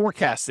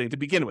forecasting to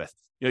begin with.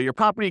 Your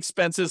property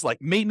expenses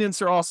like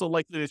maintenance are also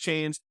likely to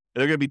change.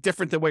 They're going to be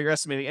different than what you're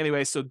estimating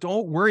anyway. So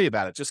don't worry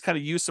about it. Just kind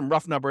of use some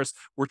rough numbers.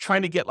 We're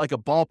trying to get like a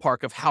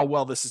ballpark of how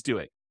well this is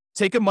doing.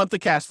 Take a month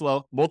of cash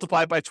flow,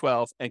 multiply it by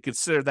 12, and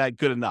consider that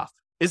good enough.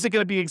 Is it going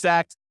to be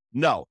exact?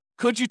 No.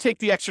 Could you take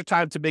the extra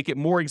time to make it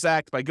more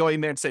exact by going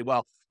there and say,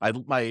 well,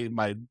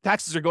 my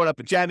taxes are going up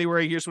in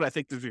January. Here's what I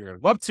think they're going to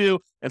go up to.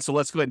 And so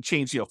let's go ahead and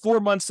change, 4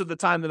 months of the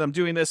time that I'm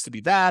doing this to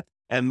be that.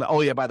 And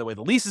oh yeah, by the way,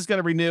 the lease is going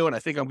to renew, and I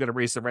think I'm going to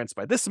raise the rents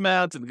by this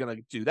amount, and I'm going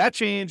to do that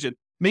change. And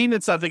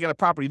maintenance, I think on a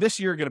property this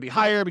year are going to be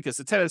higher because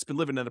the tenant's been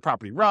living in the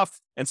property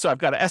rough. And so I've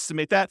got to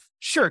estimate that.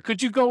 Sure.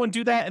 Could you go and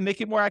do that and make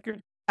it more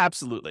accurate?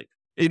 Absolutely.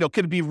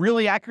 Could it be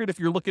really accurate if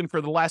you're looking for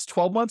the last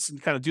 12 months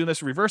and kind of doing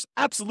this in reverse?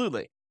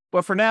 Absolutely.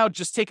 But for now,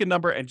 just take a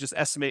number and just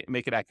estimate and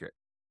make it accurate.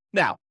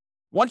 Now,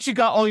 once you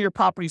got all your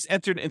properties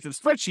entered into the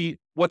spreadsheet,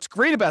 what's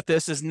great about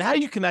this is now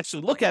you can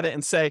actually look at it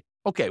and say,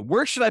 okay,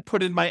 where should I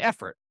put in my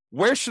effort?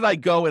 Where should I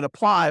go and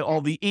apply all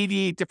the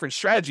 88 different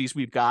strategies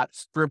we've got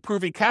for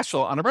improving cash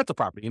flow on a rental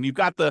property? And you've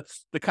got the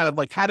kind of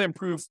like how to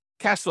improve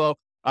cash flow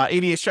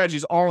 88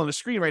 strategies all on the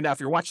screen right now if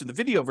you're watching the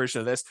video version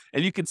of this,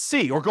 and you can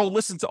see or go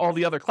listen to all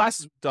the other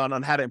classes we've done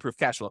on how to improve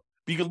cash flow.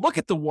 But you can look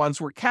at the ones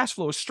where cash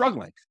flow is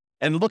struggling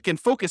and look and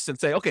focus and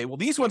say, okay, well,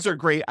 these ones are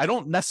great. I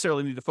don't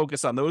necessarily need to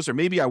focus on those, or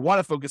maybe I want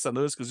to focus on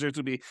those because those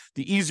would be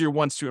the easier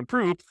ones to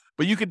improve.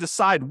 But you can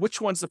decide which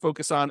ones to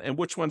focus on and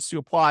which ones to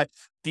apply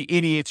the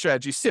 88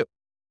 strategies to.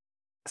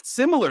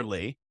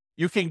 Similarly,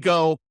 you can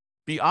go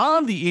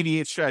beyond the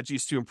 88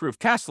 strategies to improve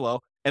cash flow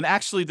and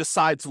actually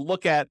decide to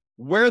look at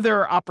where there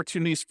are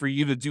opportunities for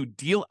you to do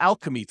deal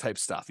alchemy type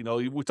stuff.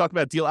 We talk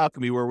about deal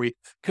alchemy where we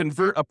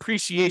convert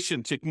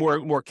appreciation to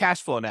more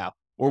cash flow now,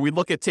 or we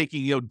look at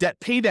taking, debt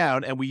pay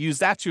down and we use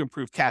that to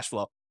improve cash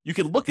flow. You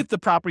can look at the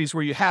properties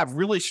where you have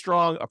really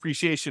strong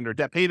appreciation or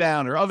debt pay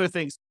down or other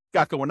things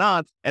got going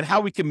on and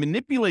how we can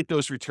manipulate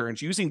those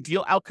returns using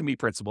deal alchemy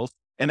principles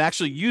and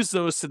actually use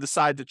those to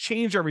decide to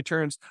change our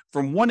returns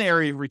from one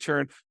area of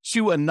return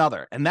to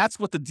another. And that's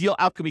what the deal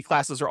alchemy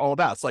classes are all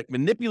about. It's like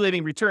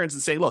manipulating returns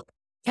and saying, look,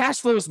 cash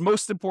flow is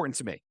most important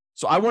to me.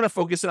 So I want to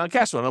focus in on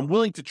cash flow. And I'm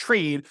willing to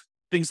trade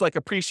things like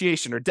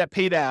appreciation or debt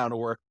pay down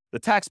or the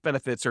tax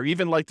benefits or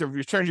even like the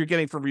returns you're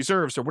getting from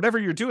reserves or whatever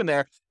you're doing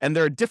there. And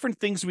there are different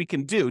things we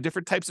can do,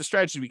 different types of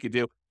strategies we can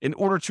do in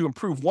order to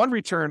improve one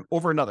return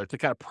over another, to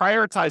kind of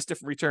prioritize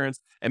different returns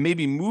and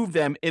maybe move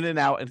them in and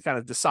out and kind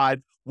of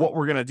decide what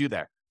we're going to do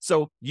there.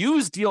 So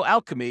use deal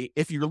alchemy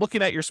if you're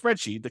looking at your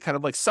spreadsheet, the kind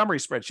of like summary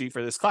spreadsheet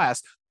for this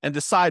class, and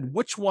decide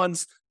which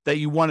ones that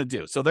you want to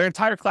do. So their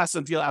entire class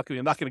on deal alchemy,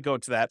 I'm not going to go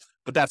into that,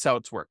 but that's how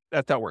it's worked.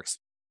 That's how it works.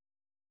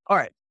 All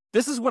right.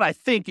 This is what I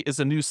think is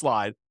a new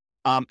slide.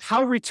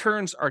 How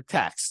returns are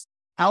taxed.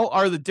 How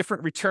are the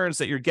different returns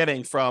that you're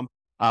getting from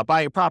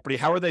buying a property?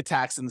 How are they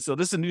taxed? And so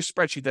this is a new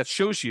spreadsheet that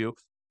shows you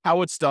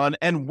how it's done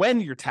and when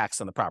you're taxed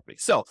on the property.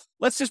 So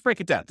let's just break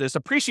it down. There's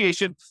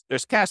appreciation,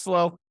 there's cash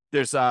flow,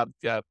 there's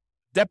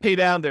debt pay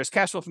down, there's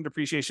cash flow from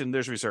depreciation,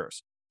 there's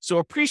reserves. So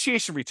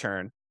appreciation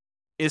return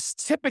is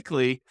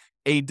typically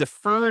a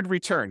deferred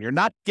return. You're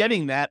not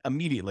getting that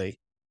immediately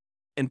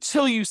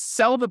until you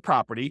sell the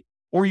property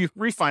or you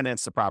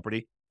refinance the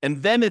property,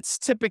 and then it's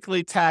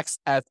typically taxed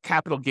at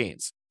capital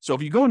gains. So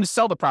if you go in to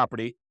sell the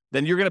property,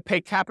 then you're going to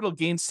pay capital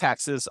gains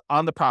taxes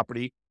on the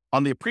property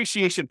on the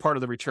appreciation part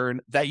of the return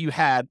that you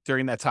had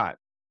during that time.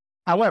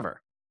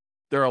 However,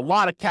 there are a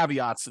lot of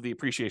caveats to the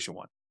appreciation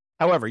one.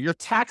 However, you're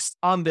taxed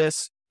on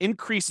this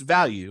increased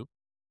value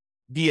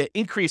via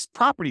increased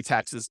property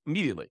taxes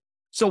immediately.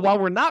 So while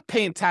we're not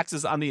paying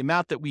taxes on the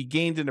amount that we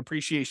gained in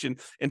appreciation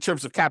in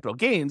terms of capital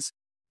gains,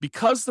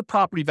 because the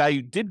property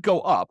value did go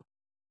up,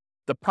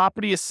 the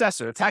property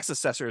assessor, the tax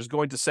assessor, is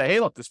going to say, hey,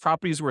 look, this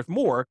property is worth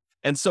more.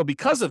 And so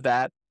because of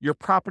that, your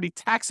property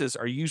taxes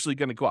are usually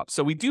going to go up.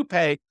 So we do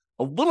pay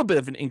a little bit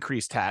of an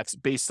increased tax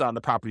based on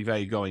the property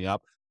value going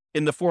up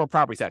in the form of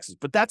property taxes.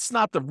 But that's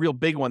not the real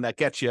big one that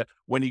gets you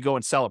when you go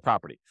and sell a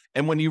property.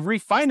 And when you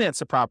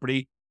refinance a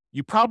property,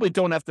 you probably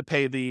don't have to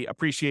pay the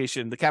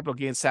appreciation, the capital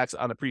gains tax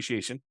on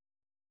appreciation.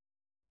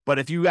 But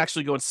if you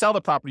actually go and sell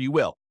the property, you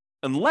will,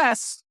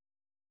 unless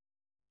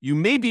you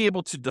may be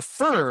able to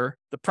defer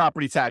the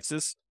property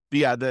taxes,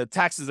 the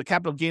taxes, the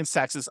capital gains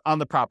taxes on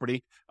the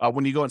property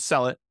when you go and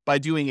sell it by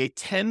doing a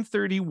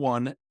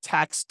 1031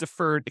 tax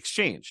deferred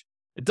exchange.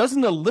 It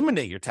doesn't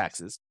eliminate your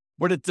taxes,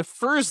 but it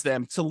defers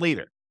them to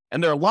later.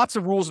 And there are lots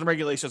of rules and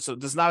regulations, so it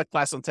does not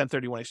apply on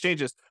 1031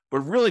 exchanges, but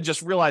really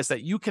just realize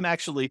that you can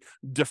actually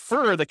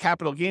defer the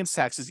capital gains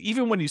taxes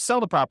even when you sell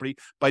the property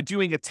by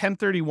doing a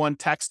 1031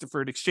 tax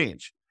deferred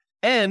exchange.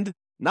 And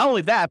not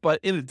only that, but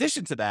in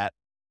addition to that,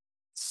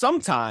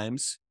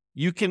 sometimes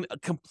you can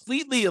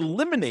completely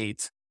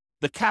eliminate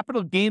the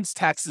capital gains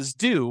taxes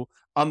due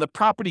on the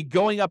property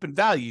going up in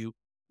value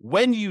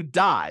when you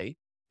die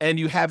and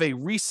you have a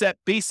reset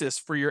basis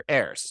for your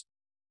heirs.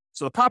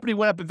 So the property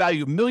went up in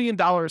value $1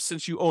 million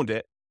since you owned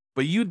it,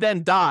 but you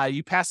then die,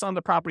 you pass on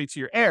the property to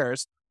your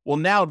heirs. Well,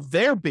 now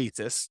their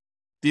basis,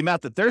 the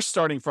amount that they're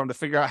starting from to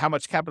figure out how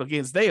much capital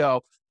gains they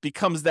owe,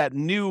 becomes that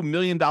new $1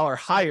 million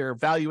higher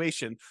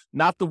valuation,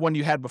 not the one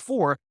you had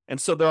before.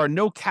 And so there are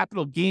no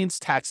capital gains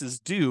taxes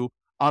due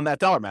on that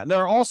dollar amount. And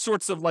there are all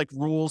sorts of like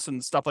rules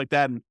and stuff like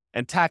that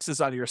and taxes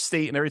on your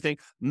estate and everything.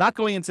 I'm not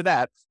going into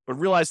that, but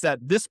realize that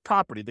this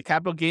property, the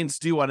capital gains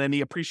due on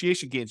any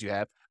appreciation gains you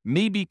have,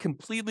 may be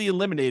completely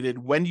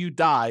eliminated when you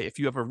die if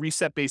you have a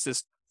reset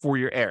basis for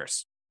your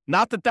heirs.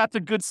 Not that that's a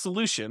good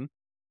solution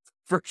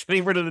for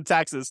getting rid of the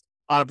taxes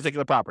on a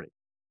particular property.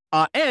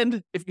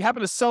 And if you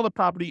happen to sell the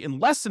property in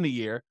less than a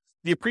year,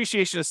 the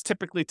appreciation is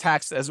typically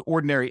taxed as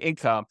ordinary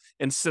income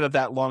instead of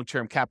that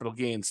long-term capital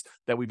gains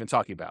that we've been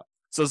talking about.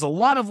 So there's a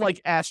lot of like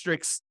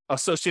asterisks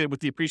associated with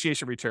the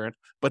appreciation return,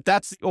 but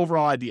that's the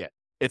overall idea.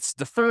 It's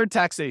deferred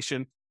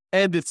taxation,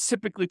 and it's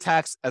typically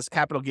taxed as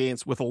capital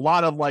gains with a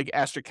lot of like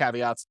asterisk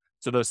caveats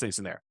to those things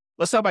in there.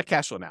 Let's talk about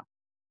cash flow now.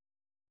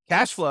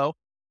 Cash flow,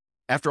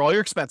 after all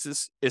your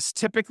expenses, is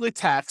typically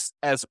taxed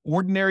as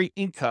ordinary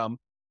income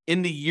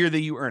in the year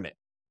that you earn it.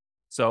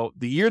 So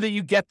the year that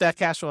you get that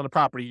cash flow on the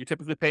property, you're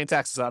typically paying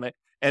taxes on it,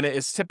 and it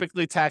is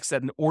typically taxed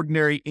at an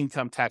ordinary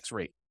income tax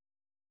rate.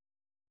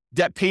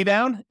 Debt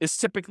paydown is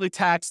typically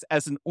taxed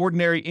as an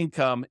ordinary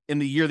income in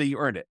the year that you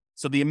earn it.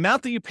 So the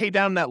amount that you pay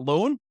down that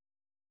loan,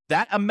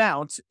 that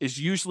amount is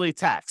usually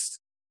taxed.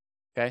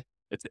 Okay.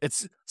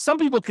 It's some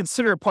people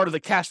consider it part of the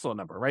cash flow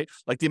number, right?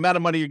 Like the amount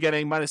of money you're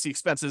getting minus the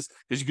expenses,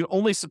 because you can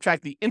only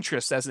subtract the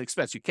interest as an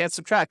expense. You can't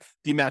subtract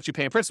the amount you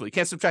pay in principal. You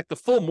can't subtract the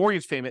full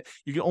mortgage payment.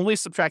 You can only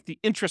subtract the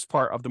interest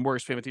part of the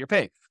mortgage payment that you're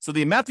paying. So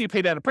the amount that you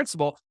pay down in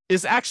principal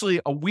is actually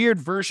a weird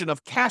version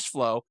of cash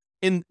flow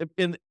in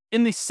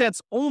the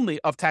sense only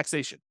of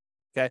taxation.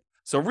 Okay.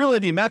 So really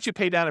the amount you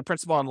pay down in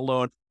principal on the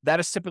loan, that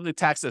is typically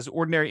taxed as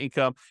ordinary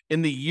income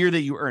in the year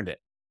that you earned it.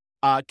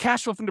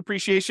 Cash flow from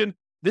depreciation,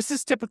 this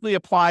is typically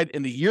applied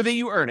in the year that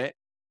you earn it,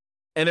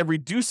 and it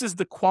reduces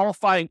the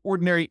qualifying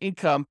ordinary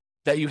income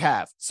that you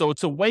have. So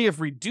it's a way of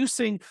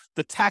reducing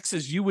the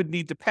taxes you would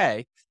need to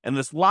pay. And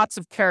there's lots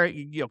of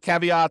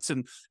caveats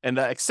and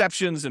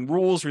exceptions and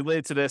rules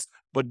related to this.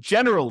 But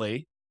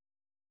generally,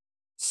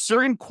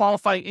 certain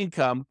qualifying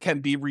income can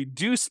be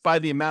reduced by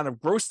the amount of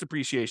gross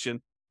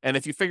depreciation. And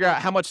if you figure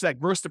out how much that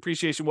gross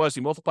depreciation was,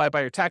 you multiply it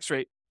by your tax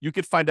rate, you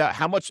could find out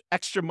how much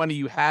extra money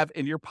you have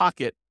in your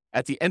pocket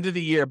at the end of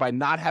the year by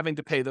not having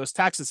to pay those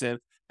taxes in.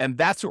 And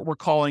that's what we're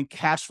calling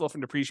cash flow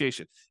from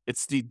depreciation.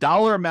 It's the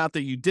dollar amount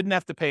that you didn't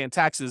have to pay in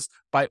taxes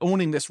by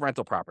owning this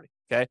rental property.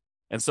 Okay.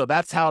 And so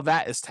that's how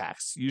that is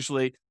taxed.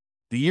 Usually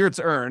the year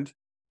it's earned,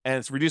 and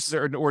it reduces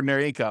an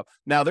ordinary income.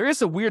 Now, there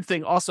is a weird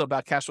thing also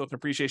about cash flow from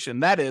depreciation.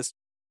 And that is,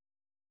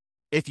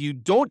 if you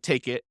don't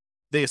take it,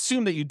 they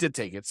assume that you did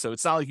take it. So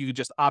it's not like you could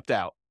just opt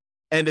out.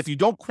 And if you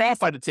don't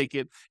qualify to take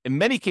it, in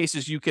many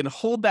cases, you can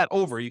hold that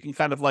over. You can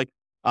kind of like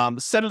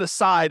set it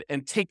aside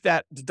and take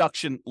that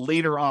deduction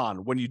later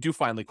on when you do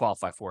finally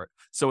qualify for it.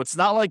 So it's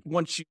not like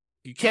once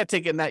you can't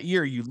take it in that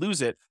year, you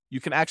lose it.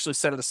 You can actually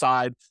set it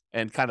aside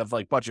and kind of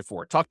like budget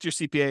for it. Talk to your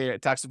CPA or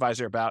tax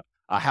advisor about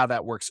how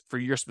that works for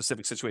your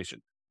specific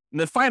situation. And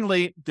then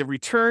finally, the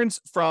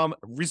returns from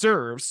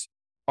reserves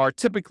are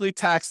typically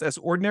taxed as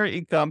ordinary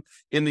income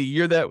in the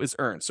year that it was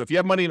earned. So if you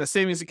have money in a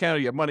savings account, or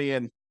you have money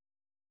in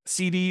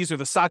CDs or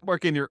the stock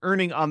market, and you're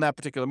earning on that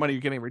particular money,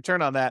 you're getting a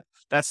return on that,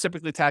 that's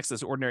typically taxed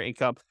as ordinary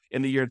income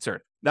in the year it's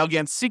earned. Now,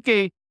 again, seek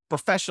a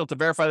professional to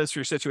verify this for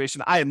your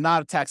situation. I am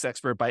not a tax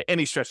expert by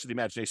any stretch of the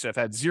imagination. I've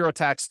had zero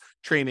tax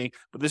training,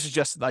 but this is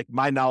just like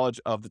my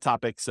knowledge of the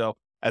topic. So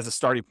as a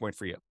starting point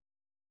for you.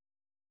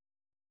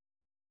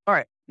 All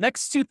right.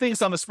 Next two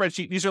things on the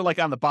spreadsheet. These are like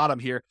on the bottom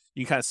here.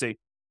 You can kind of see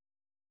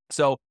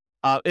So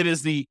it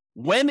is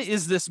when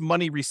is this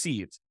money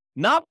received?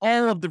 Not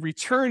all of the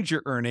returns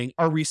you're earning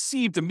are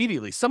received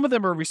immediately. Some of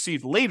them are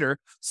received later.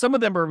 Some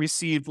of them are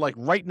received like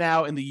right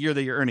now in the year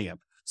that you're earning them.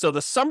 So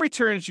some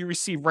returns you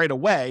receive right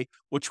away,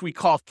 which we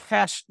call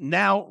cash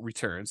now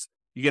returns.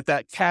 You get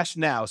that cash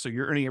now, so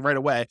you're earning it right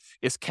away,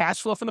 is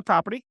cash flow from the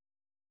property.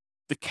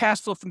 The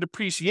cash flow from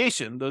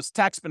depreciation, those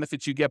tax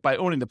benefits you get by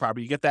owning the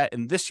property, you get that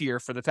in this year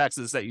for the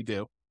taxes that you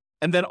do.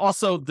 And then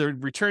also the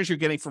returns you're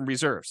getting from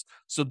reserves.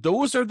 So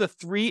those are the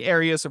three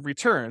areas of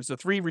returns, the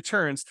three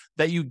returns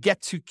that you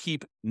get to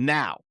keep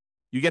now.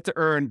 You get to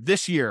earn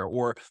this year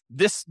or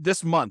this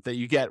month that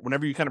you get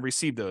whenever you kind of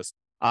receive those.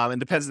 It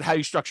depends on how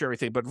you structure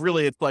everything, but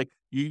really it's like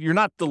you're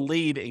not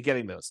delayed in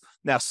getting those.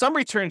 Now, some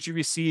returns you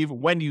receive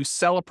when you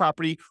sell a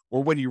property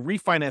or when you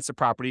refinance a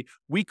property,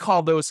 we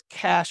call those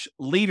cash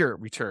later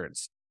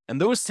returns. And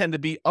those tend to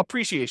be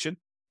appreciation,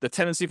 the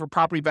tendency for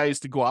property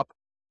values to go up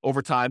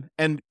over time,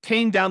 and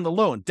paying down the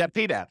loan, debt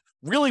pay down.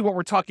 Really what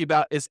we're talking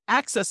about is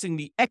accessing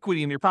the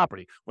equity in your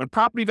property. When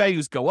property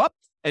values go up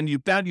and you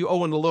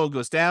owe and the loan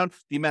goes down,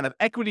 the amount of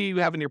equity you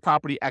have in your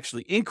property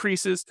actually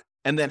increases.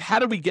 And then how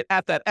do we get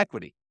at that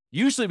equity?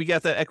 Usually we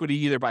get that equity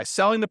either by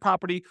selling the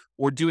property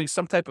or doing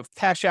some type of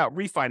cash out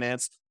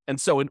refinance.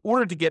 And so in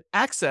order to get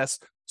access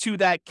to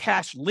that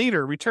cash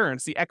later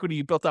returns, the equity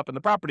you built up in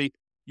the property,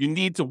 you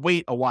need to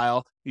wait a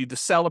while. You need to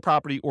sell the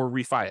property or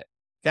refi it.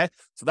 Okay,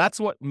 so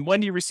that's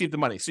when you receive the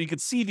money. So you can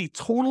see the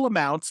total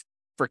amount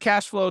for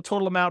cash flow,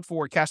 total amount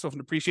for cash flow from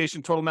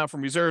depreciation, total amount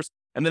from reserves,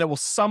 and then it will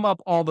sum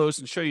up all those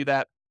and show you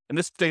that. In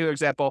this particular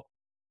example,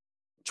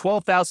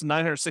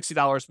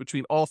 $12,960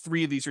 between all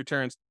three of these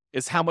returns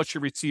is how much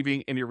you're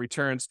receiving in your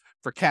returns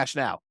for cash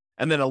now.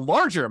 And then a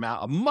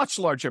much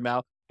larger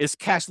amount is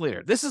cash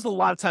later. This is a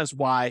lot of times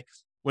why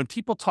when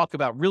people talk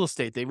about real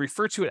estate, they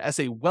refer to it as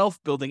a wealth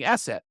building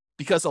asset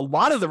because a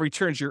lot of the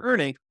returns you're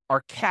earning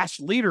are cash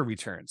later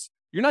returns.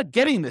 You're not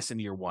getting this in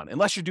year one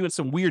unless you're doing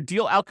some weird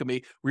deal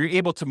alchemy where you're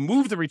able to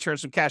move the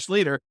returns from cash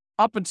later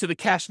up into the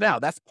cash now.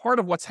 That's part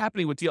of what's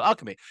happening with deal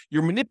alchemy.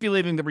 You're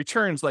manipulating the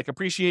returns like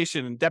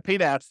appreciation and debt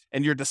paid out,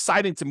 and you're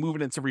deciding to move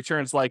it into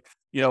returns like,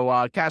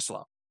 cash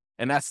flow.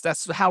 And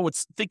that's how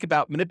think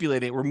about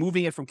manipulating it. We're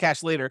moving it from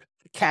cash later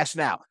to cash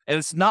now. And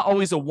it's not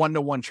always a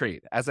one-to-one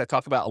trade, as I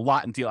talk about a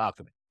lot in deal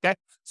alchemy. Okay.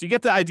 So you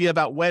get the idea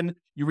about when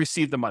you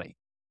receive the money.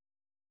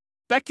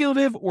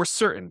 Speculative or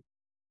certain.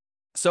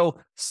 So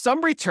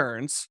some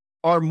returns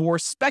are more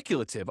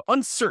speculative,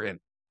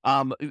 uncertain,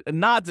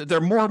 they're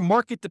more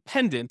market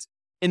dependent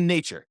in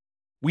nature.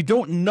 We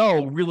don't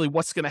know really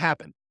what's going to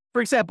happen.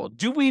 For example,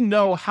 do we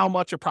know how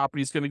much a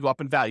property is going to go up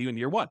in value in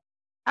year one?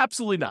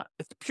 Absolutely not.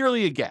 It's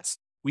purely a guess.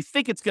 We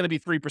think it's going to be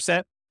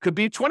 3%, could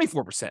be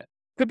 24%,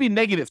 could be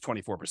negative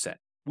 24%.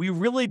 We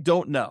really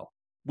don't know.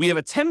 We have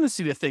a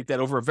tendency to think that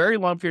over a very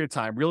long period of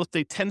time, real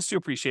estate tends to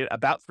appreciate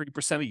about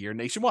 3% a year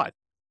nationwide.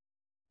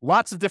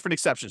 Lots of different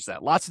exceptions to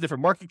that, lots of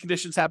different market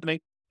conditions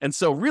happening. And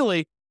so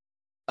really,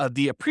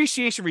 the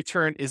appreciation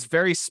return is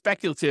very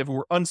speculative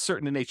or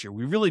uncertain in nature.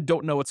 We really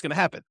don't know what's going to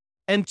happen.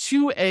 And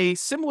to a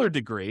similar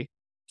degree,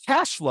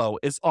 cash flow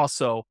is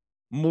also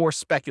more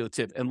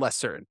speculative and less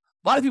certain.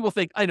 A lot of people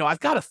think,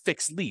 I've got a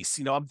fixed lease.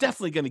 I'm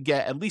definitely going to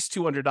get at least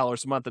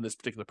 $200 a month in this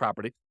particular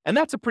property. And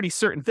that's a pretty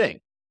certain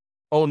thing.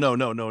 Oh, no.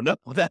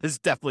 That is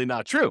definitely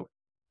not true.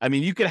 I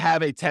mean, you could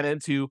have a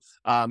tenant who,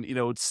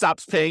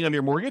 stops paying on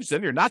your mortgage,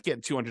 then you're not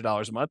getting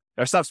 $200 a month,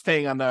 or stops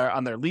paying on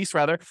their lease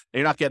rather, and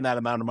you're not getting that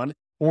amount of money.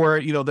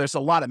 Or, there's a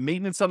lot of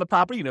maintenance on the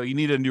property. You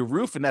need a new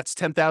roof and that's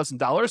 $10,000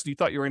 and you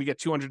thought you were going to get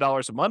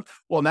 $200 a month.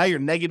 Well, now you're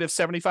negative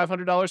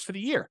 $7,500 for the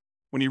year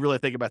when you really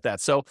think about that.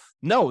 So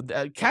no,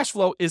 cash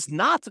flow is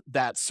not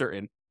that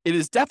certain. It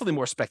is definitely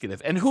more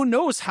speculative. And who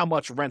knows how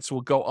much rents will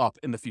go up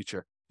in the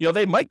future.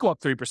 They might go up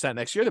 3%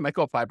 next year. They might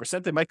go up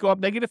 5%. They might go up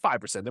negative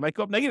 5%. They might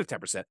go up negative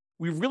 10%.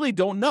 We really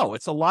don't know.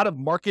 It's a lot of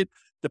market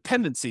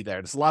dependency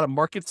there. There's a lot of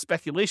market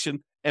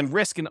speculation and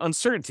risk and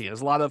uncertainty.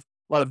 There's a lot of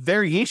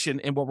variation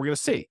in what we're going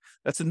to see.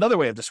 That's another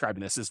way of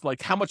describing this is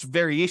like how much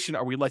variation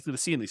are we likely to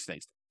see in these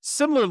things?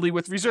 Similarly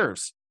with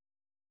reserves.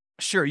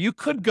 Sure, you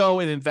could go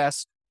and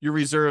invest your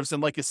reserves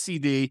in like a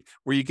CD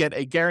where you get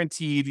a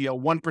guaranteed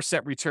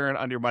 1% return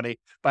on your money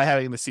by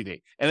having the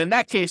CD. And in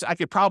that case, I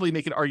could probably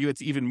make an argument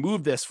to even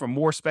move this from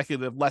more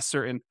speculative, less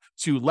certain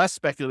to less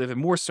speculative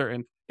and more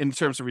certain in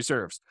terms of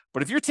reserves.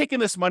 But if you're taking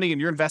this money and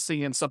you're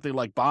investing in something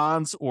like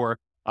bonds or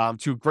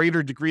to a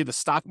greater degree the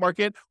stock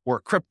market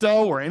or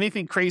crypto or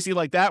anything crazy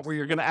like that, where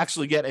you're going to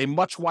actually get a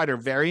much wider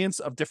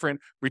variance of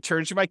different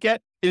returns you might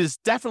get, it is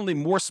definitely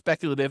more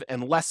speculative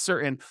and less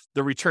certain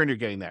the return you're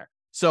getting there.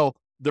 So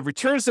the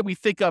returns that we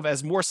think of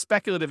as more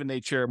speculative in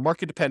nature,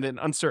 market dependent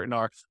and uncertain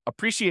are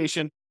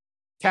appreciation,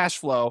 cash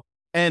flow,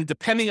 and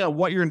depending on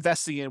what you're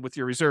investing in with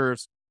your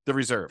reserves, the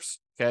reserves.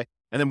 Okay.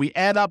 And then we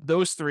add up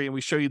those three and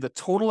we show you the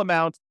total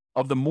amount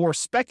of the more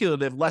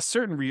speculative, less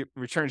certain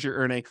returns you're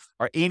earning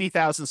are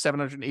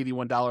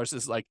 $80,781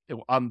 is like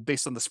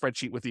based on the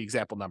spreadsheet with the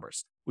example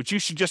numbers, which you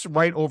should just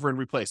write over and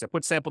replace. I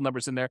put sample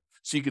numbers in there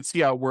so you can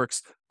see how it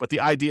works, but the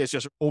idea is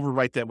just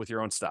overwrite them with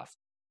your own stuff.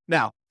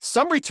 Now,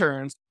 some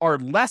returns are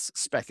less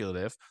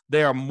speculative.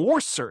 They are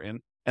more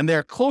certain, and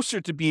they're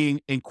closer to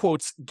being, in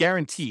quotes,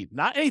 guaranteed.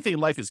 Not anything in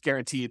life is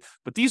guaranteed,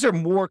 but these are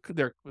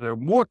they're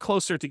more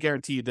closer to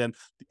guaranteed than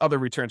the other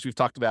returns we've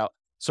talked about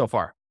so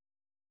far.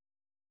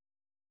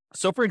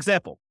 So, for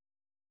example,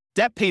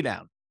 debt pay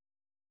down.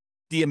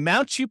 The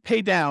amount you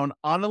pay down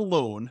on a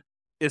loan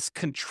is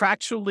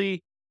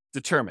contractually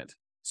determined.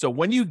 So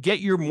when you get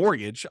your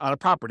mortgage on a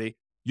property,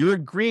 you're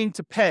agreeing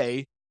to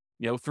pay,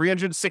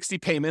 360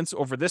 payments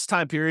over this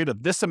time period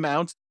of this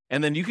amount.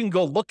 And then you can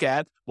go look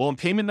at, well, in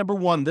payment number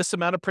 1, this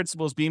amount of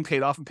principal is being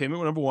paid off in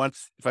payment number 1.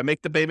 If I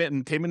make the payment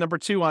in payment number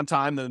 2 on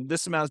time, then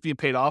this amount is being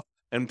paid off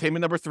and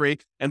payment number 3.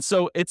 And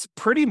so it's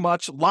pretty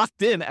much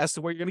locked in as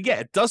to what you're going to get.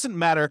 It doesn't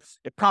matter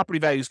if property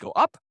values go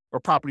up or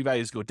property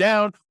values go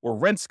down or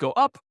rents go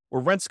up or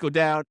rents go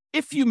down.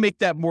 If you make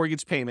that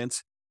mortgage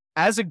payment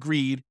as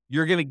agreed,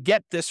 you're going to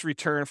get this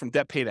return from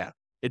debt pay down.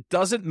 It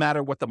doesn't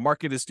matter what the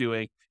market is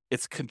doing.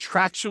 It's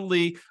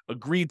contractually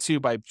agreed to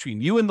between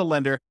you and the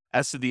lender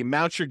as to the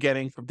amount you're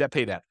getting from debt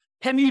pay down.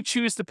 Can you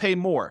choose to pay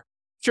more?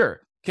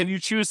 Sure. Can you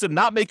choose to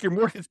not make your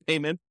mortgage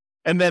payment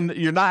and then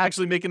you're not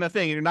actually making a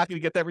thing and you're not going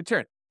to get that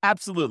return?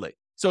 Absolutely.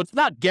 So it's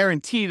not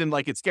guaranteed and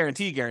like it's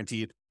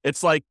guaranteed.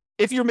 It's like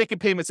if you're making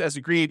payments as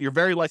agreed, you're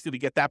very likely to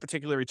get that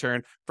particular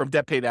return from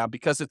debt pay down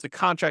because it's a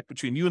contract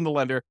between you and the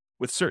lender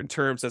with certain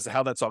terms as to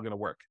how that's all going to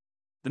work.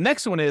 The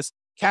next one is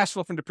cash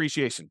flow from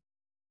depreciation.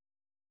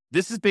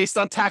 This is based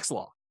on tax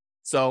law.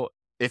 So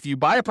if you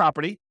buy a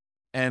property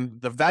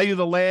and the value of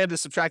the land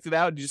is subtracted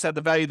out, and you just have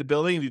the value of the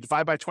building and you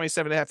divide by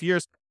 27 and a half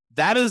years,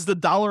 that is the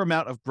dollar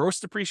amount of gross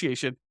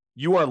depreciation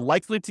you are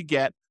likely to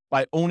get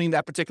by owning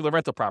that particular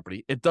rental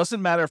property. It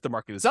doesn't matter if the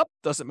market is up,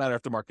 doesn't matter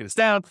if the market is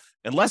down,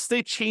 unless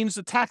they change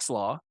the tax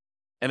law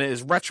and it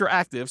is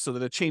retroactive so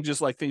that it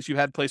changes like things you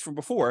had in place from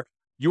before,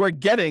 you are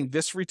getting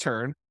this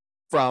return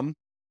from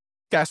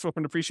cash flow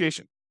from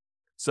depreciation.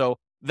 So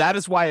that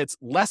is why it's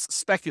less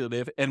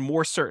speculative and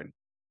more certain.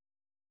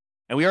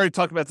 And we already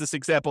talked about this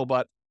example,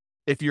 but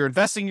if you're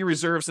investing your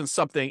reserves in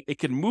something, it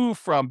can move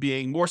from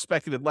being more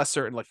speculative, less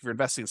certain, like if you're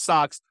investing in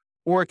stocks,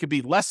 or it could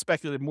be less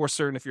speculative, more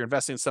certain if you're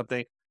investing in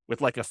something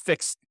with like a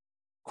fixed,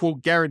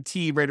 quote,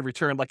 guaranteed rate of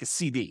return, like a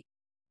CD.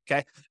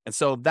 Okay. And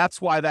so that's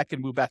why that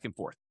can move back and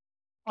forth.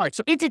 All right.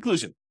 So in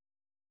conclusion,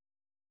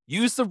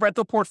 use the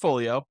rental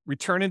portfolio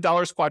return in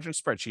dollars quadrant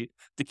spreadsheet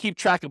to keep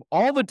track of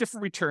all the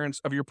different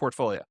returns of your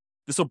portfolio.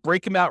 This will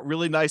break them out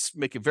really nice,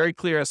 make it very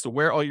clear as to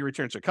where all your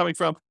returns are coming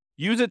from.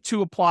 Use it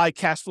to apply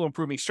cash flow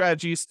improving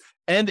strategies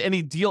and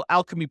any deal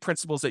alchemy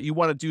principles that you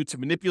want to do to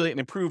manipulate and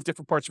improve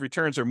different parts of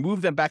returns or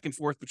move them back and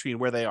forth between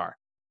where they are.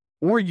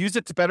 Or use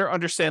it to better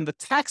understand the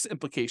tax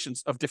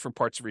implications of different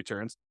parts of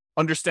returns,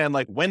 understand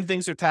like when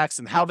things are taxed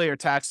and how they are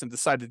taxed, and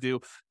decide to do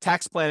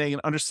tax planning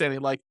and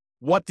understanding like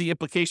what the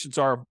implications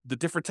are of the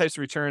different types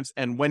of returns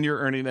and when you're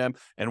earning them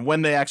and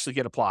when they actually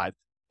get applied.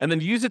 And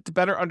then use it to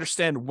better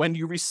understand when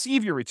you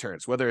receive your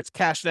returns, whether it's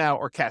cash now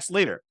or cash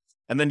later.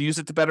 And then use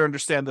it to better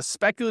understand the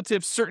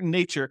speculative, certain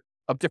nature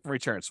of different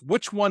returns.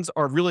 Which ones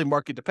are really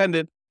market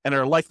dependent and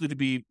are likely to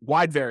be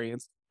wide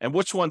variance, and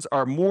which ones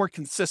are more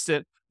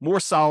consistent,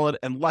 more solid,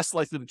 and less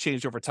likely to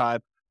change over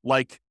time,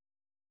 like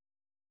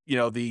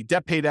the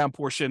debt pay down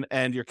portion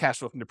and your cash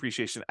flow from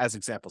depreciation as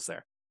examples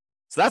there.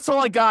 So that's all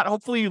I got.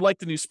 Hopefully you like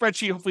the new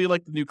spreadsheet. Hopefully you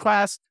like the new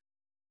class.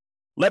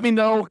 Let me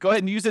know. Go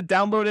ahead and use it,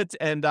 download it,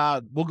 and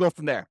we'll go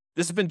from there.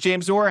 This has been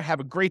James Orr. Have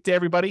a great day,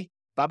 everybody.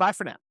 Bye-bye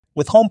for now.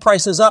 With home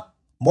prices up,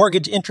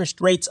 mortgage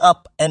interest rates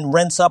up, and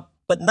rents up,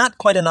 but not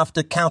quite enough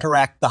to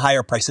counteract the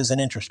higher prices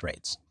and interest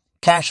rates.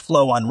 Cash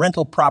flow on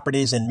rental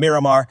properties in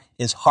Miramar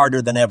is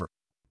harder than ever.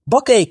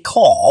 Book a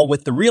call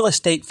with the Real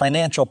Estate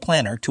Financial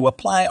Planner to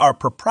apply our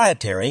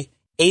proprietary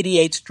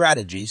 88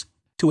 strategies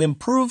to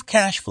improve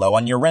cash flow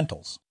on your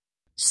rentals.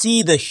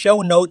 See the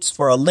show notes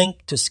for a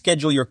link to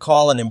schedule your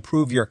call and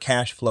improve your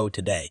cash flow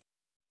today.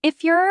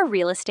 If you're a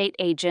real estate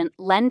agent,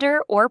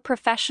 lender, or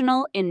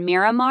professional in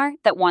Miramar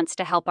that wants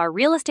to help our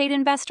real estate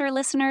investor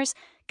listeners,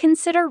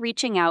 consider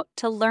reaching out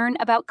to learn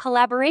about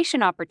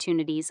collaboration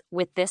opportunities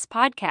with this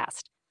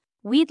podcast.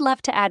 We'd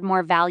love to add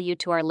more value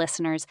to our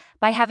listeners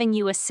by having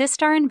you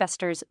assist our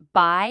investors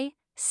buy,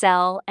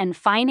 sell, and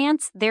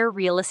finance their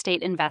real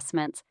estate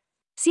investments.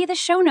 See the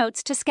show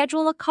notes to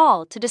schedule a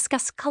call to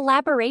discuss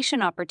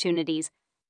collaboration opportunities